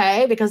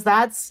 okay, because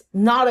that's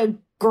not a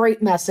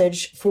great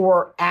message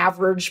for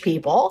average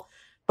people.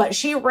 But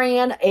she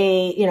ran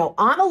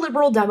I'm a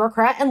liberal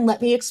Democrat, and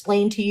let me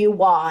explain to you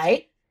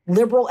why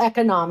liberal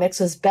economics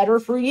is better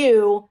for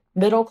you,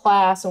 middle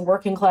class and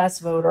working class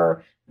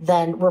voter,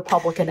 than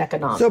Republican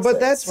economics. So, but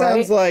that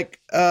sounds right?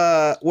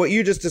 like what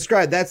you just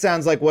described. That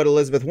sounds like what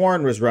Elizabeth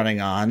Warren was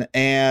running on.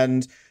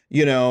 And,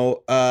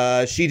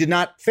 she did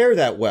not fare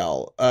that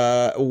well.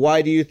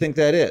 Why do you think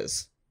that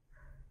is?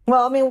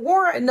 Well,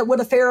 Warren would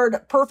have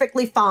fared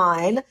perfectly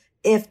fine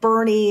if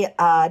Bernie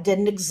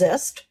didn't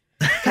exist.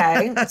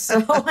 Okay.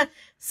 So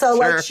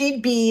Sure.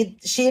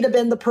 she'd have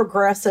been the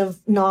progressive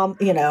it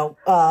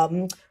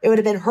would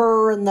have been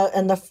her and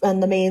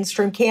the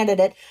mainstream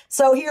candidate.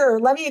 So here,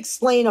 let me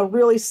explain a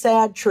really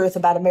sad truth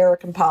about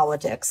American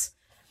politics.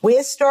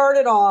 We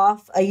started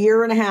off a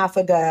year and a half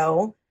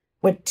ago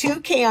with two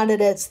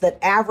candidates that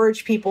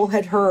average people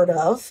had heard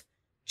of,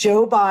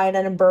 Joe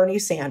Biden and Bernie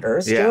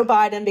Sanders. Yeah. Joe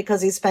Biden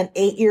because he spent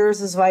 8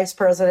 years as vice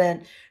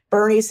president,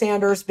 Bernie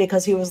Sanders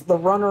because he was the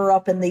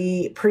runner-up in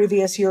the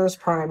previous year's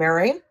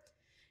primary.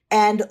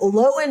 And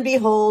lo and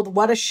behold,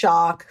 what a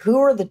shock. Who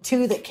are the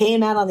two that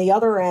came out on the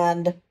other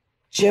end?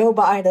 Joe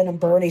Biden and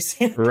Bernie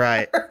Sanders.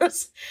 Right.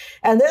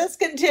 And this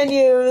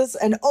continues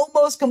an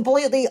almost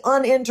completely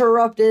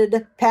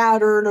uninterrupted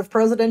pattern of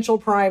presidential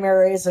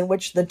primaries in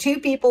which the two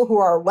people who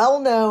are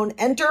well-known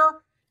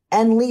enter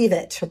and leave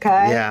it,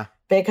 okay? Yeah.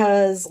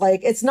 Because,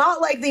 it's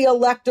not like the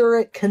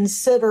electorate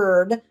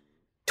considered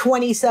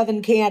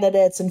 27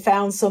 candidates and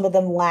found some of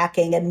them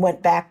lacking and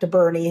went back to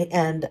Bernie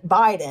and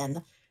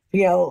Biden.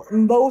 We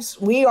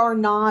are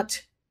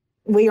not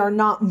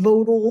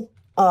modal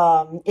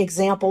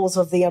examples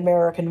of the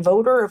American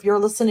voter. If you're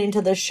listening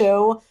to this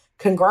show,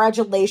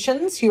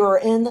 congratulations, you're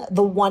in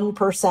the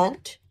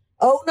 1%.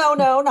 Oh,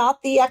 no,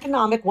 not the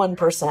economic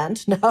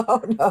 1%.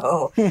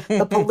 No,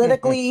 the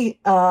politically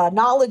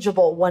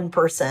knowledgeable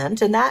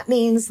 1%. And that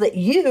means that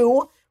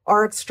you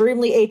are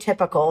extremely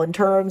atypical in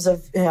terms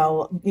of,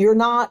 you're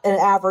not an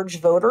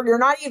average voter. You're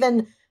not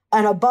even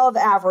an above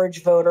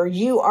average voter.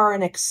 You are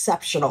an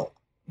exceptional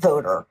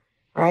voter,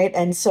 right?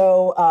 And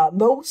so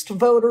most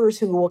voters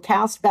who will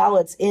cast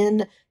ballots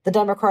in the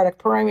Democratic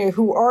primary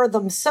who are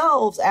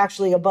themselves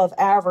actually above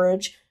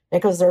average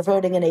because they're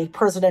voting in a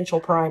presidential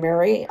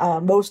primary.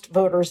 Most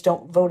voters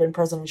don't vote in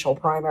presidential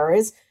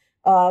primaries.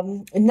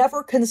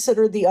 Never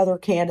considered the other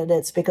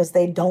candidates because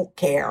they don't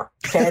care.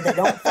 Okay, they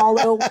don't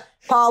follow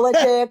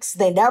politics.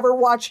 They never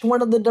watched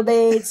one of the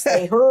debates.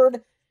 They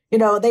heard,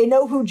 they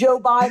know who Joe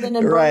Biden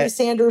and Bernie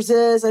Sanders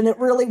is, and it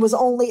really was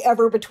only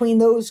ever between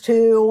those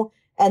two.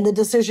 And the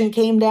decision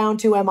came down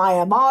to, am I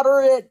a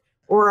moderate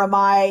or am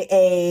I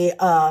a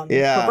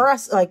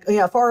progressive,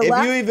 far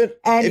left?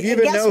 If you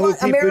even know who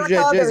Pete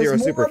Buttigieg is, you're a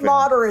super fan. There's more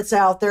moderates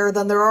out there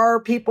than there are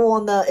people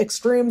on the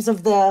extremes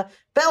of the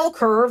bell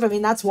curve.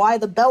 That's why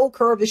the bell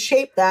curve is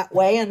shaped that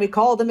way, and we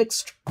call them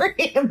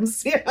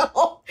extremes,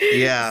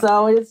 Yeah.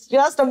 So it's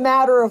just a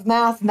matter of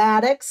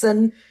mathematics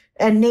and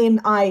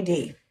name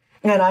ID.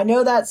 And I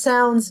know that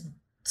sounds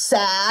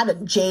sad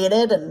and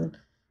jaded and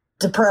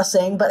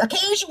depressing, but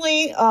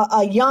occasionally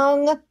a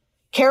young,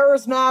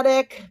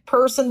 charismatic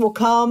person will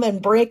come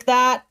and break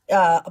that.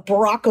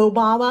 Barack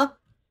Obama,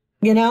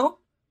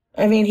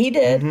 he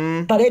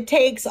did, but it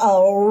takes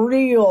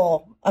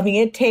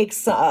it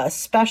takes a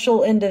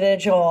special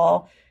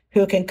individual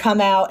who can come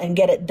out and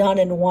get it done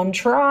in one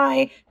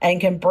try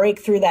and can break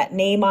through that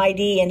name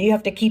ID. And you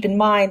have to keep in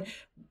mind,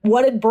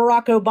 what did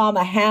Barack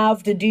Obama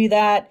have to do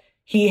that?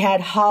 He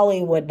had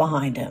Hollywood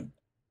behind him.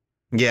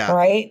 Yeah.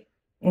 Right?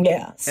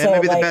 Yeah. And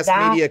maybe the best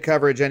media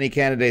coverage any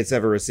candidate's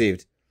ever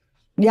received.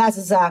 Yeah, that's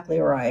exactly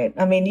right.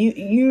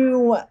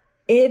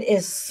 It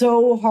is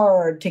so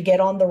hard to get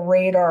on the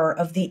radar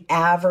of the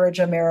average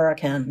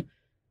American.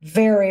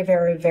 Very,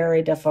 very,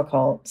 very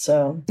difficult.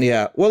 So,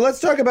 yeah. Well, let's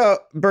talk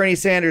about Bernie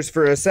Sanders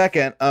for a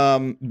second,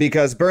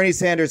 because Bernie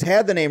Sanders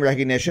had the name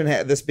recognition,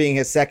 this being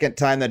his second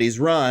time that he's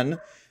run.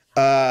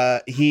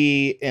 And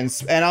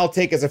I'll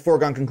take as a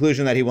foregone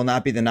conclusion that he will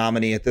not be the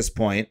nominee at this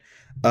point.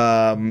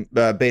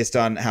 based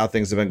on how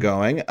things have been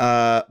going.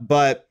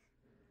 But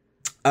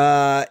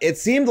it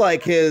seemed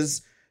like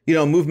his,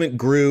 movement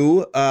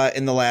grew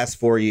in the last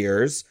 4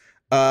 years.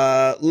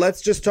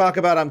 Let's just talk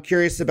about, I'm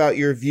curious about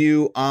your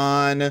view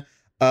on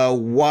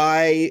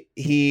why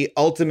he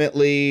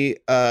ultimately,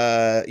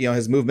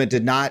 his movement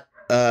did not,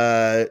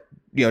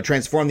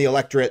 transform the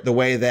electorate the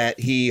way that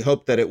he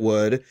hoped that it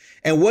would.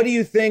 And what do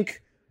you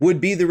think would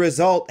be the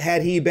result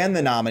had he been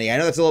the nominee? I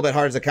know that's a little bit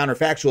hard as a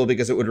counterfactual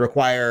because it would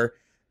require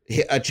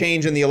a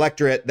change in the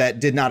electorate that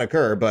did not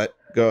occur, but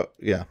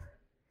yeah.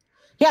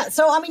 Yeah.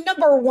 So, I mean,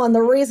 number one,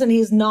 the reason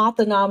he's not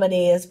the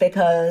nominee is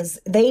because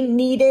they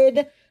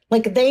needed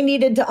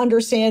to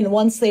understand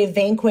once they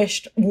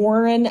vanquished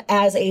Warren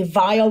as a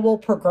viable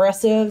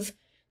progressive,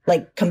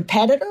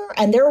 competitor.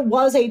 And there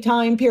was a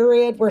time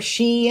period where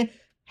she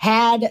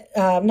had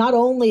not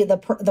only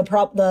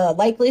the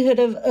likelihood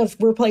of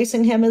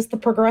replacing him as the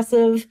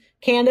progressive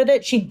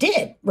candidate, she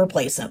did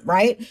replace him,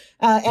 right?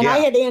 And I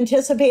had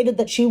anticipated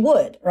that she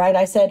would, right?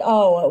 I said,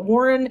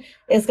 Warren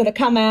is going to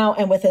come out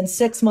and within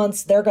 6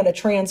 months, they're going to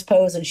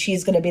transpose and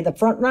she's going to be the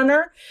front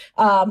runner.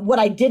 What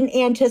I didn't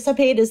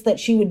anticipate is that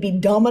she would be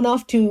dumb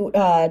enough to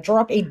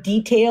drop a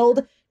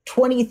detailed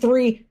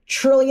 23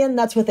 trillion,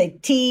 that's with a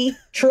T,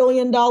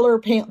 $trillion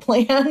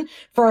plan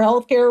for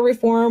healthcare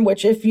reform,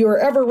 which if you're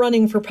ever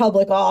running for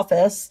public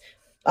office,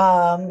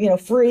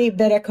 free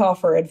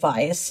Bidikofer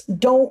advice,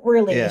 don't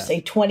release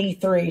a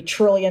 $23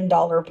 trillion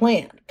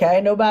plan.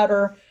 Okay. No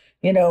matter,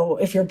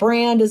 if your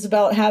brand is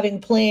about having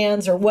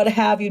plans or what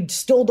have you,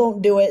 still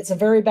don't do it. It's a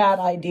very bad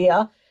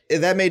idea.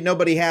 That made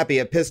nobody happy.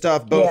 It pissed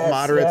off both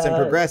moderates and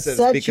progressives.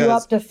 Set you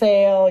up to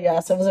fail.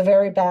 Yes, it was a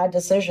very bad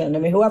decision. I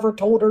mean, whoever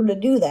told her to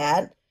do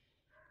that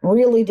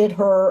really did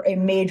her a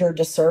major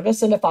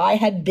disservice. And if I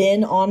had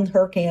been on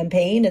her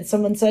campaign and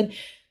someone said,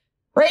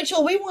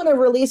 Rachel, we want to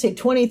release a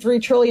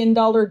 $23 trillion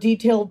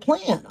detailed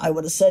plan, I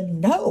would have said,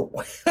 no,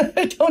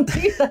 don't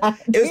do that.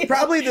 It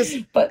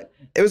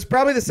was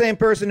probably the same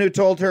person who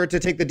told her to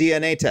take the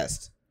DNA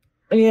test.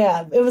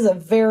 Yeah, it was a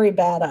very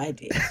bad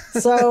idea.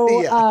 So,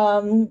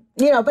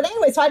 but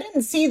anyway, so I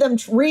didn't see them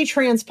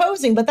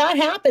retransposing, but that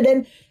happened.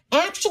 And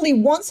actually,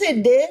 once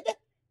it did,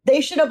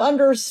 they should have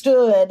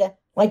understood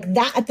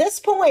that at this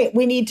point,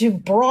 we need to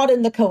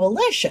broaden the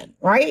coalition,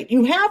 right?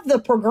 You have the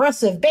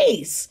progressive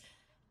base.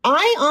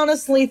 I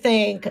honestly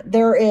think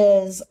there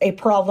is a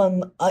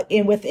problem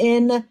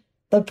within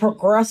the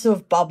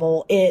progressive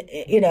bubble.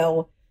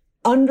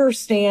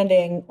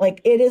 Understanding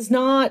it is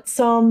not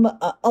some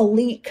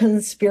elite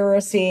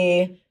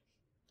conspiracy,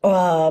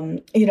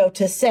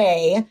 to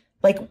say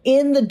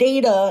in the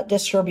data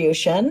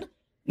distribution,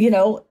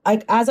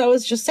 as I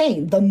was just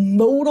saying, the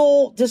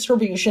modal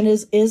distribution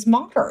is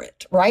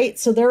moderate, right?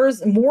 So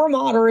there's more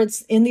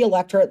moderates in the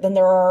electorate than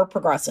there are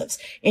progressives.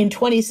 In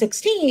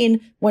 2016,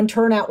 when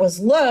turnout was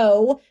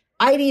low,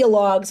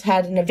 ideologues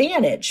had an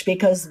advantage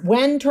because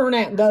when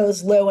turnout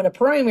goes low in a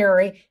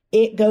primary,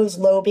 it goes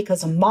low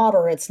because of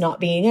moderates not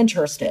being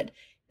interested.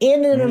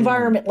 In an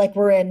environment like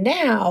we're in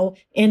now,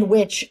 in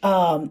which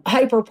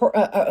negative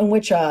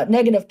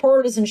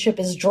partisanship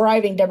is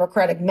driving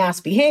Democratic mass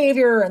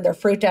behavior and they're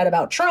freaked out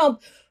about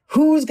Trump,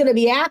 who's going to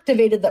be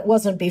activated that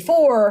wasn't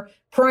before?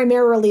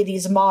 Primarily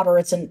these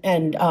moderates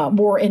and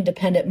more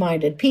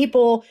independent-minded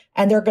people,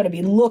 and they're going to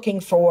be looking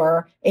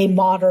for a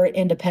moderate,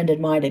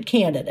 independent-minded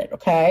candidate,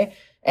 okay?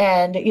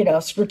 And,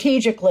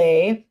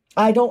 strategically,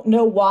 I don't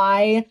know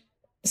why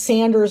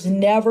Sanders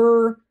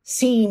never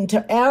seemed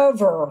to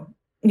ever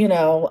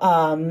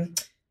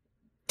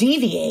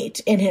deviate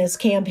in his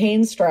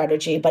campaign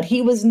strategy, but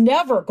he was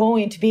never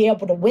going to be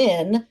able to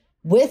win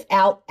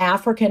without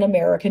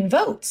African-American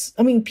votes.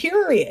 I mean,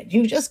 period.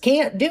 You just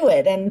can't do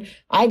it. And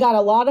I got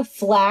a lot of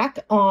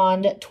flack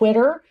on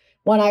Twitter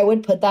when I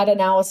would put that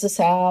analysis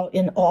out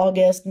in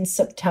August and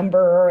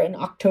September and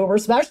October,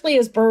 especially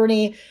as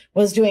Bernie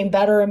was doing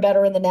better and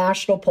better in the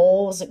national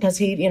polls, because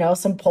he,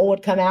 some poll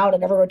would come out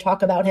and everyone would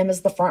talk about him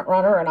as the front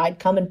runner, and I'd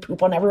come and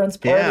poop on everyone's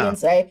party and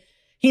say,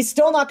 he's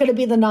still not going to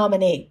be the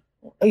nominee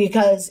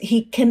because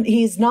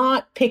he's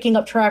not picking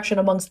up traction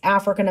amongst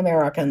African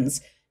Americans.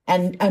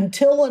 And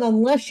until and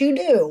unless you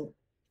do,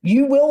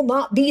 you will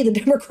not be the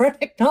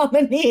Democratic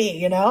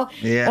nominee,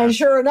 Yeah. And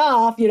sure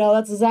enough,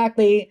 that's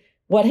exactly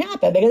what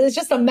happened, because it's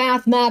just a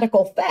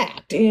mathematical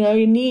fact.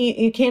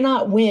 You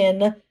cannot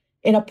win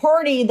in a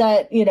party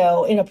that,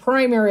 in a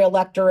primary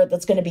electorate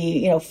that's going to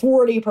be,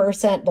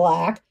 40%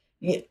 black.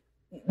 You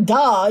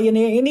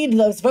need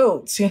those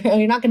votes.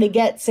 You're not going to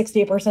get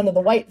 60% of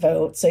the white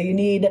vote. So you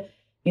need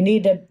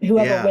to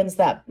whoever wins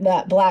that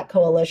black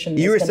coalition.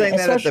 You were saying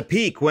that at the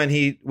peak when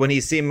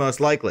he seemed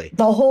most likely.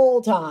 The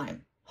whole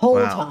time.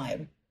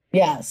 Time.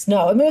 Yes.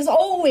 No, it was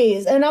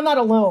always, and I'm not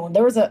alone.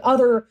 There was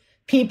other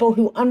people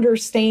who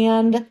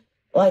understand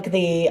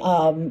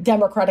the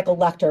Democratic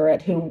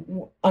electorate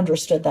who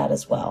understood that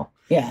as well.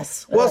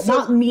 Yes. Well,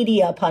 not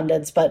media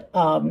pundits, but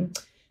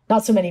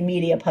not so many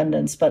media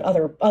pundits, but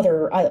other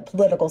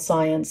political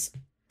science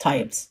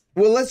types.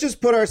 Well, let's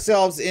just put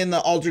ourselves in the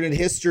alternate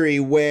history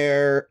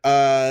where,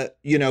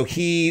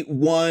 he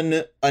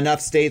won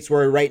enough states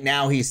where right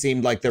now he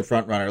seemed like the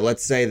front runner.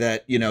 Let's say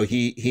that,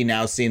 he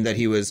now seemed that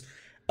he was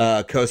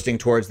coasting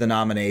towards the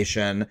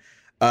nomination.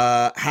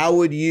 How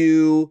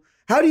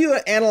do you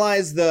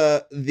analyze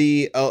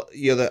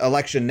the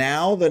election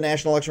now, the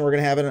national election we're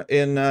going to have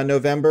in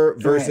November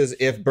versus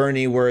if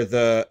Bernie were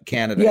the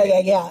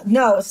candidate? Yeah.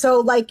 No.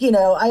 So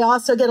I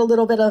also get a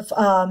little bit of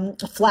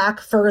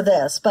flack for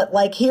this, but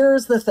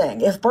here's the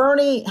thing. If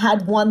Bernie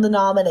had won the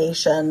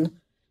nomination,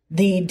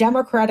 the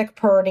Democratic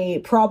Party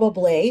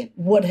probably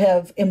would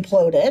have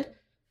imploded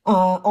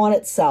on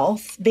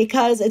itself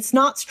because it's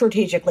not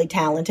strategically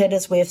talented,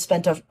 as we have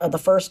spent the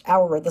first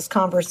hour of this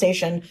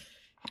conversation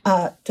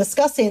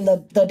discussing.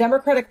 The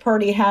Democratic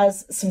Party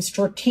has some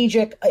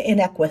strategic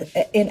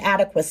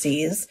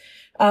inadequacies.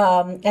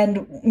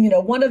 And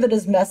one of it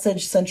is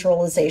message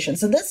centralization.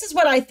 So this is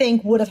what I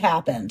think would have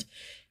happened.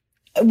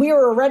 We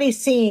were already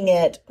seeing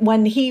it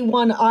when he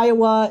won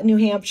Iowa, New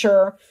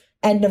Hampshire,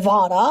 and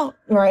Nevada,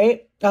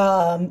 right?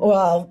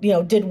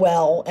 Did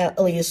well,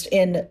 at least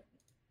in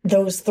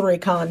those three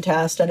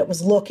contests. And it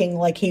was looking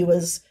like he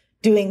was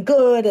doing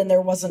good and there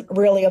wasn't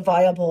really a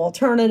viable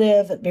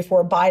alternative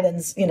before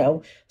Biden's,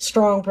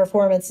 strong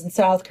performance in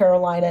South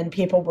Carolina, and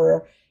people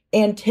were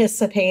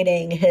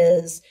anticipating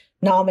his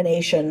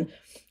nomination.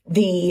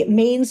 The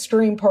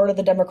mainstream part of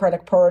the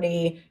Democratic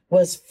Party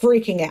was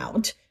freaking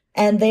out,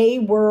 and they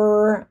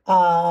were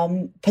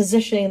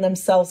positioning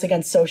themselves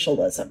against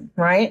socialism,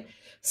 right?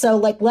 So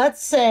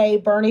let's say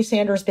Bernie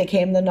Sanders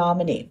became the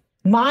nominee.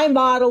 My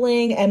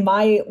modeling and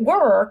my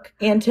work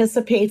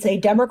anticipates a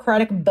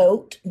Democratic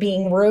boat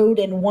being rowed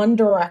in one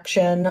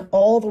direction.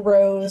 All the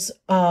rows,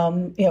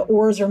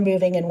 oars are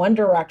moving in one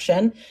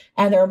direction,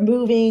 and they're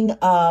moving.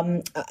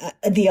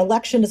 The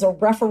election is a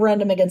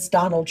referendum against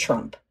Donald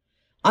Trump.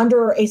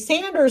 Under a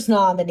Sanders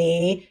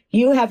nominee,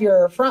 you have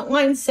your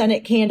frontline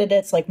Senate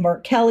candidates like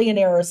Mark Kelly in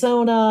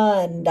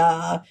Arizona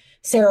and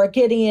Sarah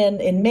Gideon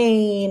in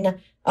Maine,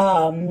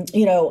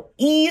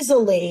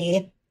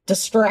 easily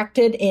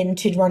distracted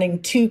into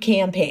running two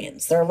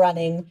campaigns. They're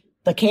running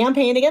the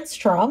campaign against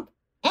Trump,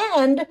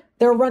 and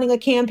they're running a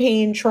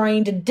campaign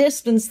trying to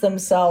distance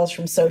themselves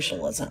from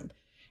socialism.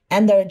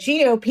 And the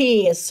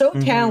GOP is so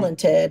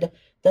talented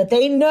that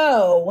they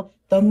know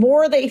the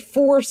more they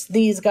force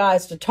these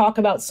guys to talk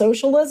about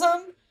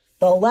socialism,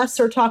 the less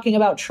they're talking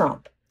about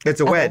Trump.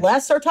 It's a wedge. The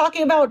less they're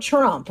talking about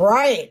Trump.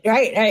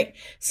 Right.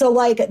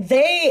 So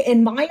they,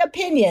 in my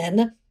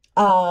opinion,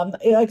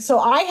 so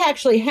I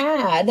actually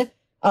had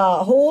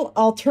a whole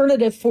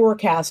alternative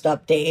forecast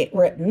update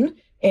written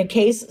in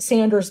case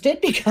Sanders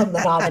did become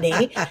the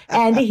nominee.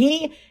 and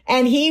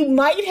he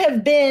might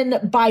have been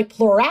by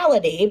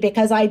plurality,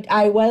 because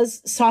I was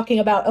talking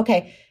about,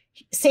 okay,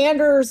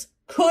 Sanders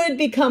could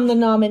become the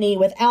nominee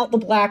without the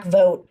black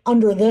vote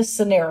under this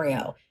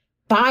scenario.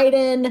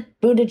 Biden,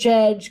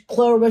 Buttigieg,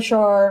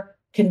 Klobuchar,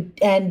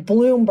 and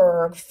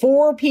Bloomberg,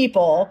 4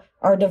 people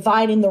are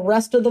dividing the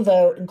rest of the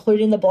vote,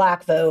 including the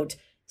black vote.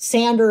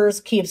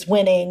 Sanders keeps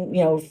winning,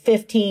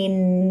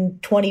 15,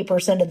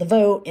 20% of the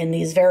vote in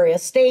these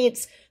various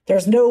states.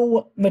 There's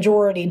no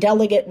majority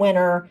delegate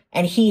winner,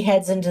 and he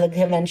heads into the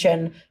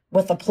convention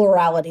with a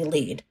plurality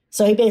lead.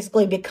 So he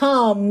basically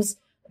becomes,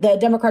 the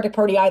Democratic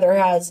Party either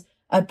has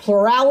a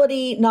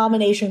plurality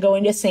nomination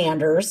going to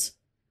Sanders,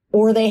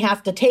 or they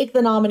have to take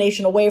the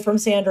nomination away from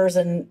Sanders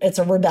and it's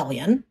a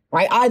rebellion,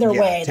 right? Either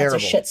way, terrible.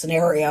 That's a shit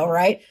scenario,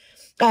 right?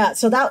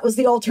 So that was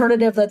the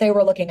alternative that they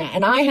were looking at.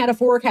 And I had a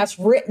forecast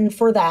written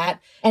for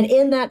that. And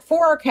in that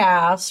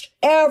forecast,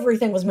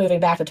 everything was moving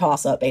back to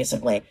toss-up,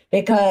 basically,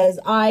 because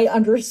I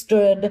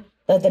understood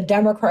that the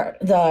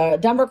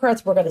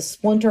Democrats were going to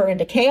splinter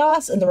into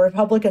chaos and the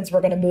Republicans were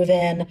going to move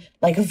in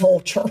like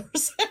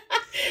vultures.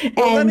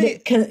 Well,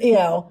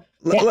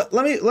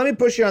 let me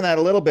push you on that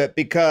a little bit,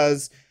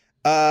 because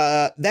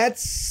that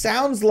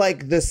sounds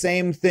like the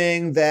same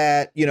thing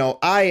that,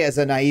 I, as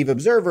a naive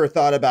observer,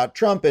 thought about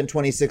Trump in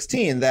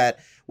 2016, that,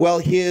 well,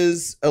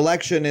 his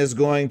election is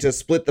going to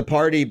split the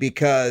party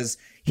because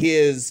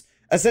his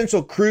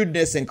essential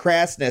crudeness and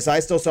crassness. I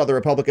still saw the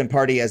Republican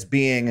Party as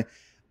being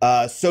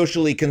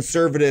socially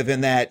conservative in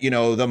that,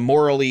 the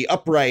morally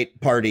upright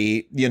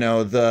party,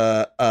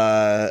 the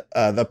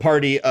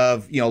party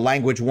of,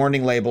 language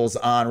warning labels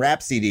on rap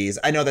CDs.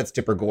 I know that's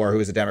Tipper Gore,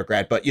 who is a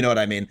Democrat, but you know what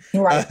I mean?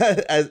 Right.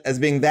 As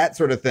being that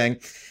sort of thing.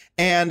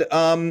 And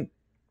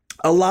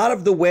a lot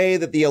of the way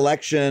that the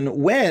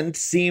election went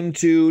seemed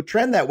to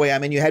trend that way. I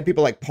mean, you had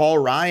people like Paul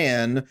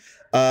Ryan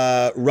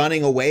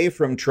running away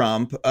from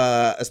Trump,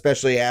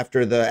 especially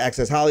after the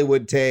Access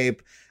Hollywood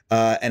tape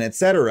and et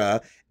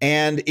cetera.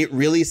 And it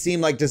really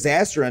seemed like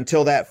disaster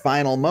until that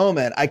final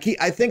moment. I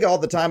think all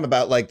the time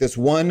about this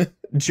one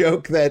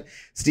joke that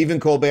Stephen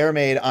Colbert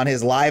made on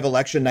his live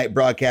election night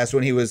broadcast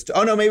when he was,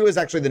 maybe it was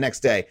actually the next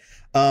day.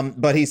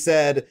 But he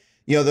said,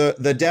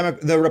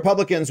 the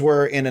Republicans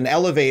were in an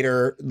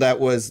elevator that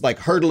was like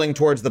hurtling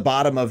towards the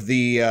bottom of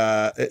the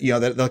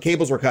the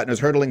cables were cut and it was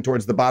hurtling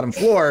towards the bottom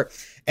floor,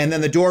 and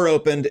then the door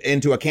opened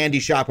into a candy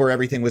shop where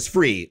everything was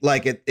free.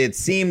 Like it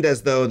seemed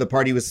as though the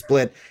party was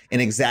split in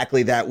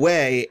exactly that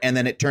way, and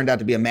then it turned out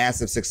to be a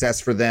massive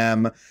success for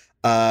them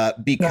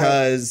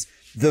because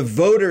the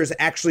voters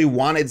actually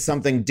wanted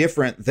something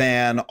different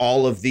than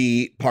all of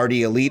the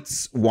party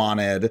elites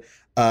wanted.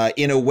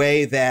 In a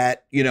way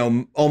that,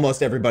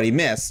 almost everybody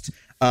missed.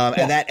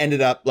 And that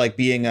ended up like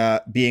being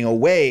a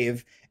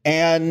wave.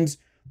 And,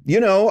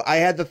 I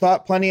had the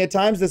thought plenty of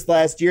times this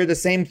last year, the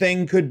same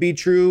thing could be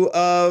true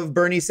of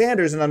Bernie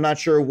Sanders. And I'm not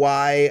sure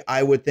why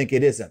I would think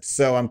it isn't.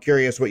 So I'm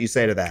curious what you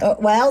say to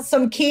that. Well,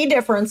 some key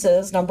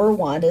differences. Number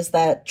one is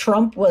that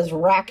Trump was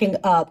racking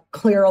up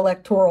clear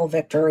electoral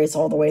victories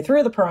all the way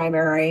through the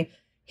primary.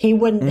 He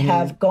wouldn't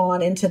have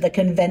gone into the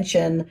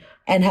convention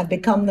and have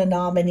become the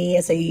nominee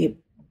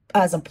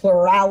as a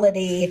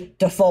plurality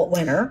default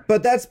winner.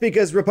 But that's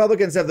because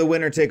Republicans have the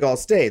winner take all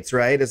states,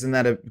 right? Isn't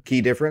that a key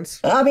difference?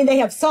 I mean, they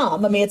have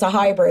some. I mean, it's a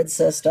hybrid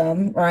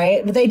system,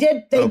 right? But they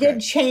did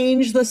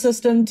change the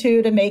system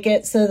to make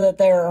it so that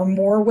there are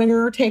more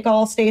winner take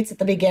all states at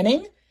the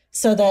beginning,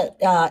 so that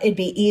it'd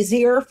be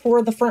easier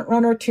for the front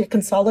runner to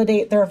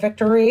consolidate their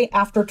victory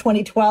after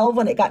 2012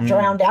 when it got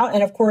drowned out.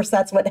 And of course,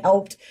 that's what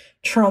helped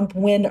Trump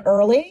win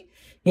early.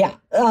 Yeah.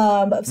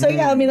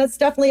 I mean, that's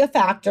definitely a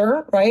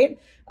factor, right?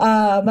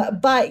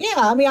 But yeah,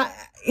 I mean,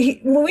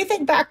 when we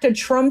think back to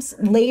Trump's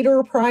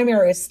later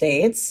primary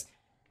states,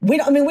 we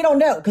don't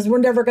know because we're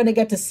never going to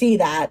get to see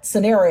that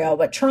scenario.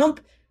 But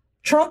Trump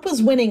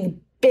was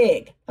winning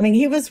big. I mean,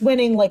 he was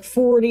winning like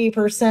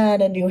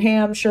 40% in New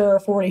Hampshire,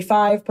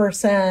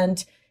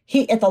 45%.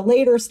 At the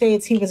later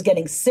states, he was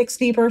getting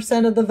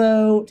 60% of the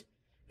vote.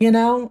 I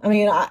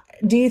mean,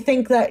 do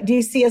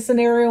you see a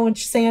scenario in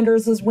which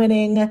Sanders is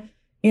winning,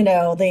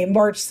 the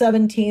March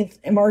 17th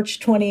and March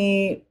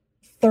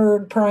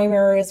 23rd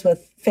primaries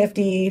with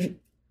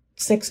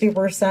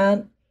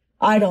 50-60%?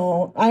 I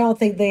don't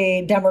think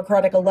the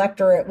Democratic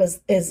electorate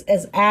is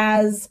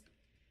as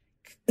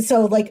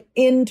so, like,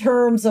 in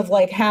terms of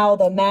like how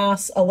the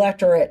mass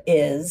electorate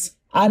is.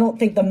 I don't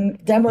think the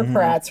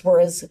Democrats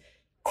were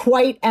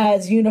quite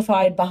as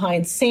unified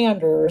behind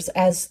Sanders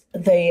as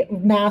the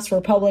mass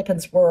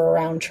Republicans were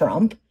around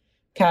Trump.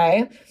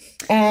 Okay.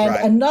 And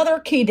another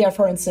key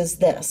difference is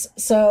this.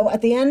 So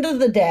at the end of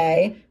the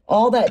day,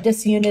 all that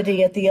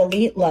disunity at the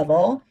elite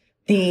level,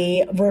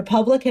 the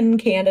Republican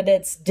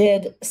candidates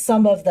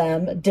some of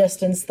them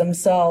distance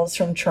themselves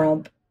from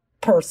Trump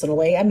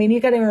personally. I mean, you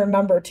got to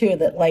remember, too,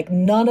 that like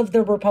none of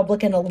the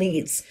Republican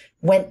elites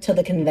went to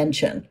the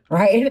convention,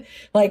 right?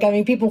 Like, I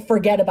mean, people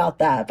forget about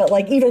that. But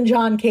like even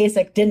John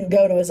Kasich didn't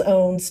go to his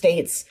own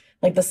states.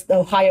 Like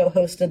Ohio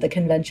hosted the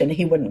convention.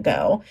 He wouldn't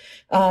go.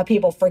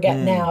 People forget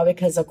now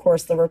because, of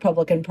course, the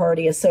Republican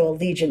Party is so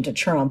allegiant to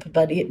Trump.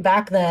 But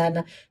back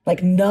then,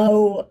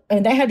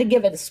 and they had to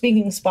give it a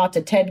speaking spot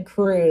to Ted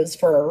Cruz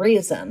for a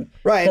reason.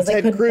 Right. And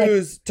Ted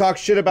Cruz talked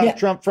shit about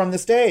Trump from the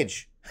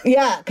stage.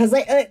 Yeah, because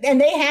they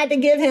had to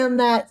give him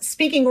that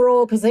speaking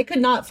role because they could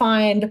not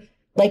find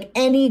like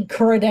any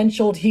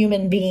credentialed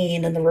human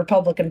being in the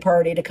Republican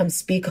Party to come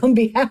speak on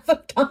behalf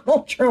of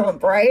Donald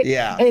Trump, right?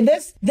 Yeah. I mean,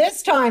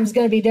 this time's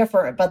going to be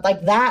different, but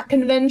like that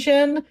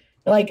convention,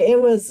 like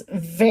it was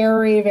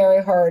very,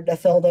 very hard to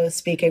fill those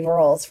speaking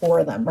roles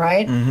for them,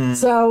 right?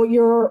 So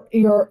you're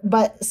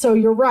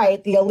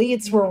right. The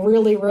elites were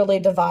really, really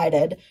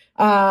divided.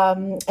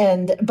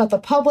 But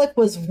the public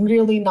was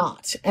really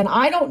not. And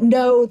I don't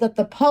know that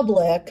the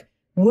public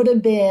would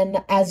have been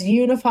as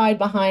unified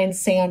behind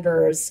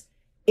Sanders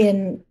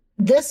in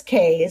this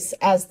case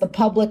as the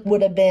public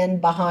would have been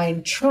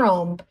behind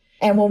Trump.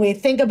 And when we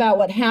think about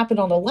what happened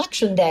on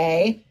election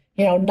day,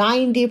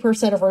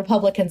 90% of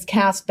Republicans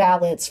cast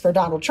ballots for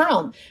Donald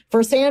Trump.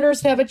 For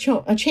Sanders to have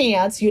a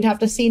chance, you'd have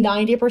to see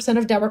 90%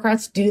 of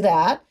Democrats do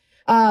that.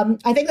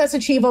 I think that's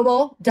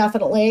achievable,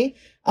 definitely.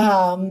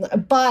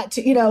 But,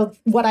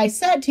 what I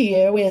said to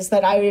you is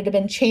that I would have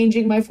been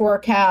changing my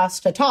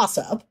forecast to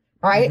toss-up,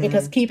 right?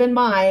 Because keep in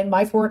mind,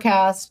 my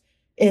forecast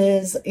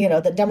is,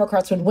 that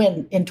Democrats would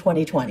win in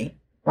 2020,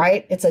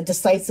 right? It's a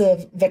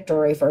decisive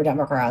victory for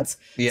Democrats.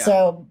 Yeah.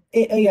 So,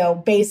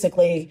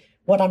 basically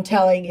what I'm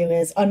telling you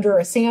is under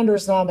a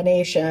Sanders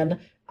nomination,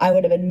 I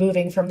would have been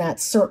moving from that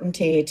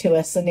certainty to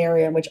a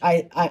scenario in which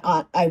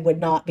I would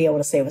not be able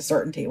to say with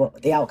certainty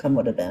what the outcome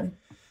would have been.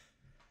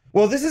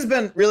 Well, this has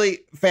been really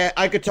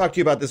I could talk to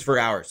you about this for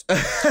hours,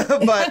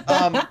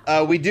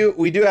 but we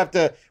do have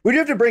to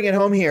bring it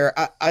home here.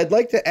 I'd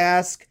like to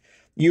ask.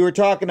 You were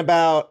talking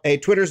about, hey,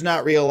 Twitter's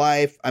not real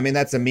life. I mean,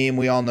 that's a meme.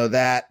 We all know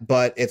that,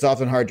 but it's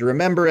often hard to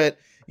remember it.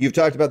 You've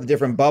talked about the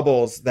different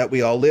bubbles that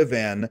we all live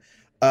in.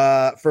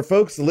 For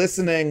folks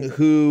listening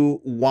who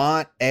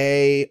want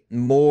a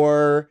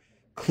more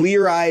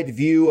clear-eyed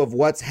view of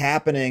what's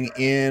happening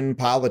in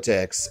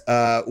politics,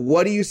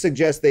 what do you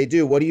suggest they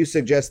do? What do you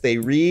suggest they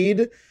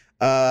read?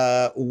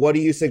 What do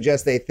you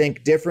suggest they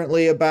think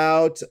differently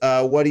about?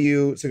 What do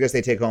you suggest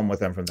they take home with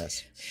them from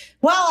this?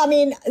 Well, I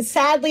mean,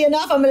 sadly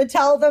enough, I'm going to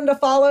tell them to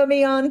follow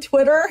me on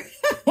Twitter.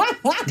 Go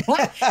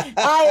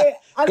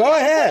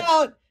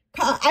ahead.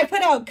 I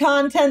put out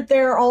content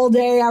there all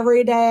day,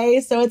 every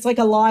day. So it's like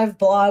a live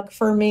blog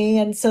for me.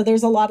 And so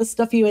there's a lot of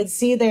stuff you would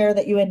see there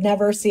that you would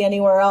never see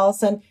anywhere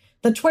else. And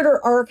the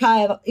Twitter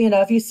archive,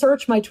 if you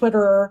search my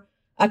Twitter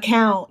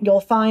account,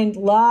 you'll find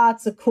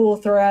lots of cool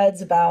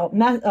threads about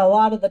a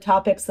lot of the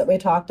topics that we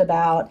talked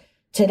about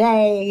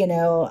today,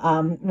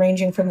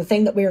 ranging from the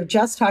thing that we were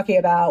just talking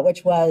about,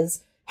 which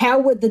was how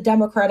would the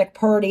Democratic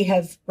Party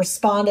have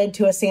responded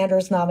to a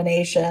Sanders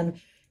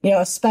nomination,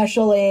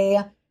 especially,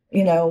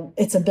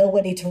 its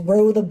ability to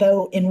row the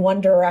boat in one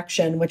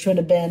direction, which would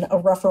have been a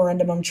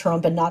referendum on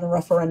Trump and not a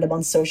referendum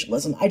on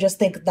socialism. I just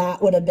think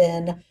that would have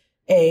been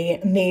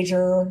a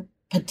major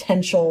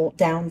potential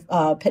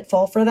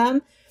pitfall for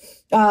them.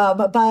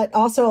 But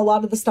also a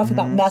lot of the stuff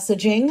about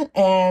messaging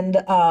and,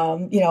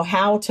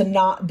 how to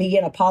not be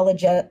an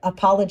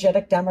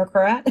apologetic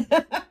Democrat.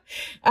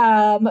 But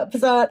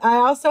I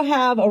also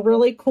have a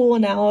really cool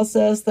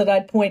analysis that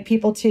I'd point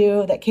people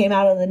to that came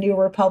out of the New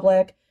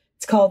Republic.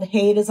 It's called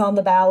Hate is on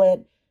the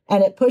Ballot,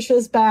 and it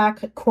pushes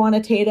back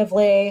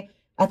quantitatively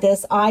at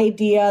this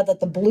idea that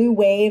the blue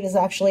wave is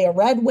actually a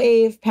red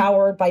wave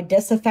powered by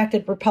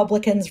disaffected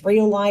Republicans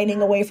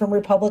realigning away from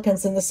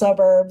Republicans in the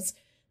suburbs.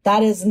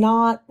 That is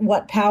not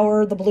what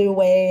powered the blue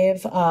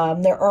wave.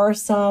 There are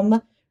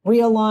some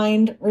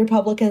realigned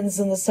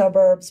Republicans in the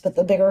suburbs, but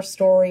the bigger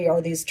story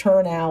are these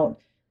turnout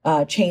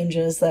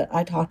changes that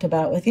I talked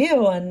about with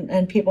you,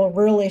 and people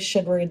really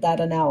should read that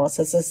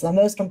analysis. It's the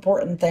most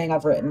important thing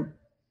I've written.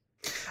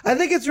 I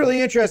think it's really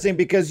interesting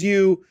because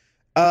you've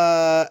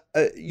been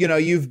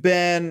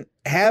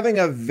having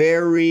a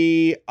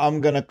very,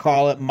 I'm going to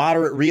call it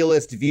moderate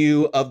realist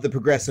view of the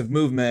progressive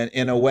movement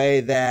in a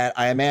way that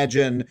I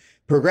imagine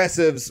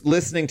progressives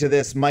listening to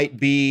this might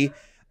be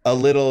a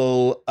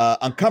little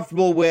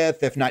uncomfortable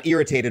with, if not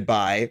irritated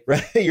by,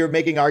 right? You're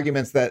making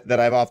arguments that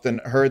I've often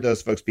heard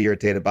those folks be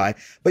irritated by,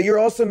 but you're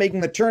also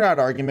making the turnout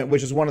argument,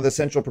 which is one of the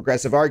central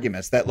progressive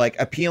arguments, that like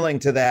appealing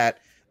to that,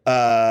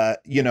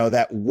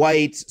 that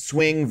white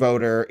swing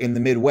voter in the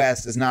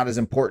Midwest is not as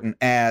important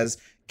as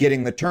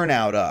getting the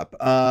turnout up.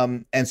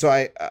 And so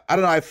I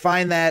don't know, I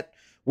find that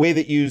way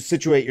that you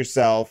situate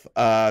yourself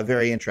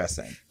very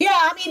interesting. Yeah,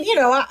 I mean,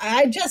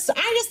 I just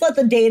let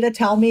the data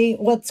tell me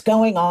what's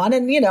going on.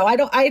 And,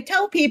 I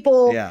tell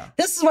people,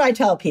 This is what I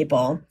tell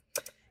people.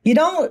 You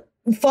don't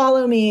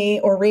follow me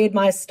or read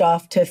my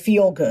stuff to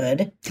feel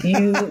good.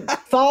 You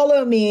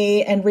follow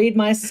me and read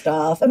my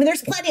stuff. I mean,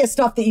 there's plenty of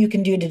stuff that you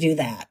can do to do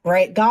that,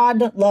 right?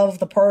 God love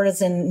the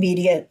partisan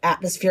media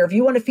atmosphere. If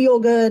you want to feel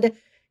good,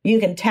 you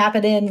can tap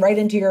it in right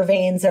into your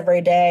veins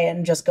every day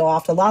and just go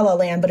off to La La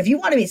Land. But if you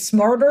want to be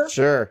smarter,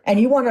 sure, and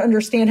you want to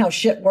understand how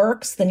shit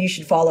works, then you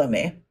should follow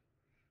me.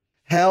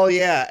 Hell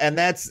yeah. And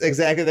that's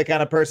exactly the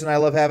kind of person I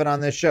love having on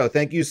this show.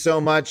 Thank you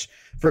so much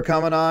for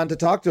coming on to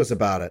talk to us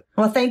about it.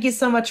 Well, thank you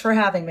so much for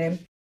having me.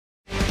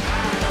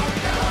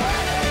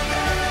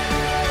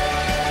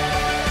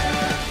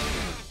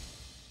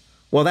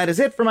 Well, that is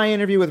it for my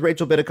interview with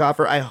Rachel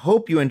Bitecofer. I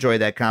hope you enjoyed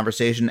that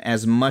conversation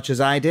as much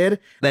as I did.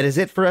 That is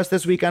it for us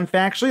this week on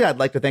Factually. I'd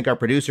like to thank our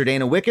producer,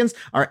 Dana Wickens,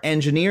 our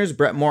engineers,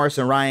 Brett Morris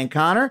and Ryan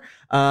Connor,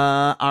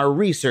 our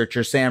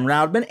researcher, Sam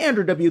Roudman,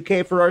 Andrew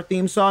WK for our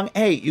theme song.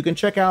 Hey, you can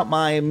check out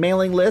my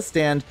mailing list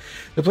and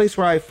the place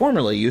where I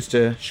formerly used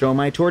to show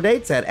my tour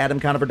dates at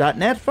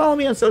adamconover.net. Follow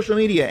me on social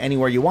media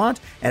anywhere you want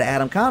at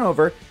Adam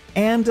Conover,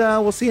 and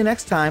we'll see you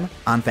next time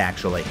on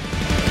Factually.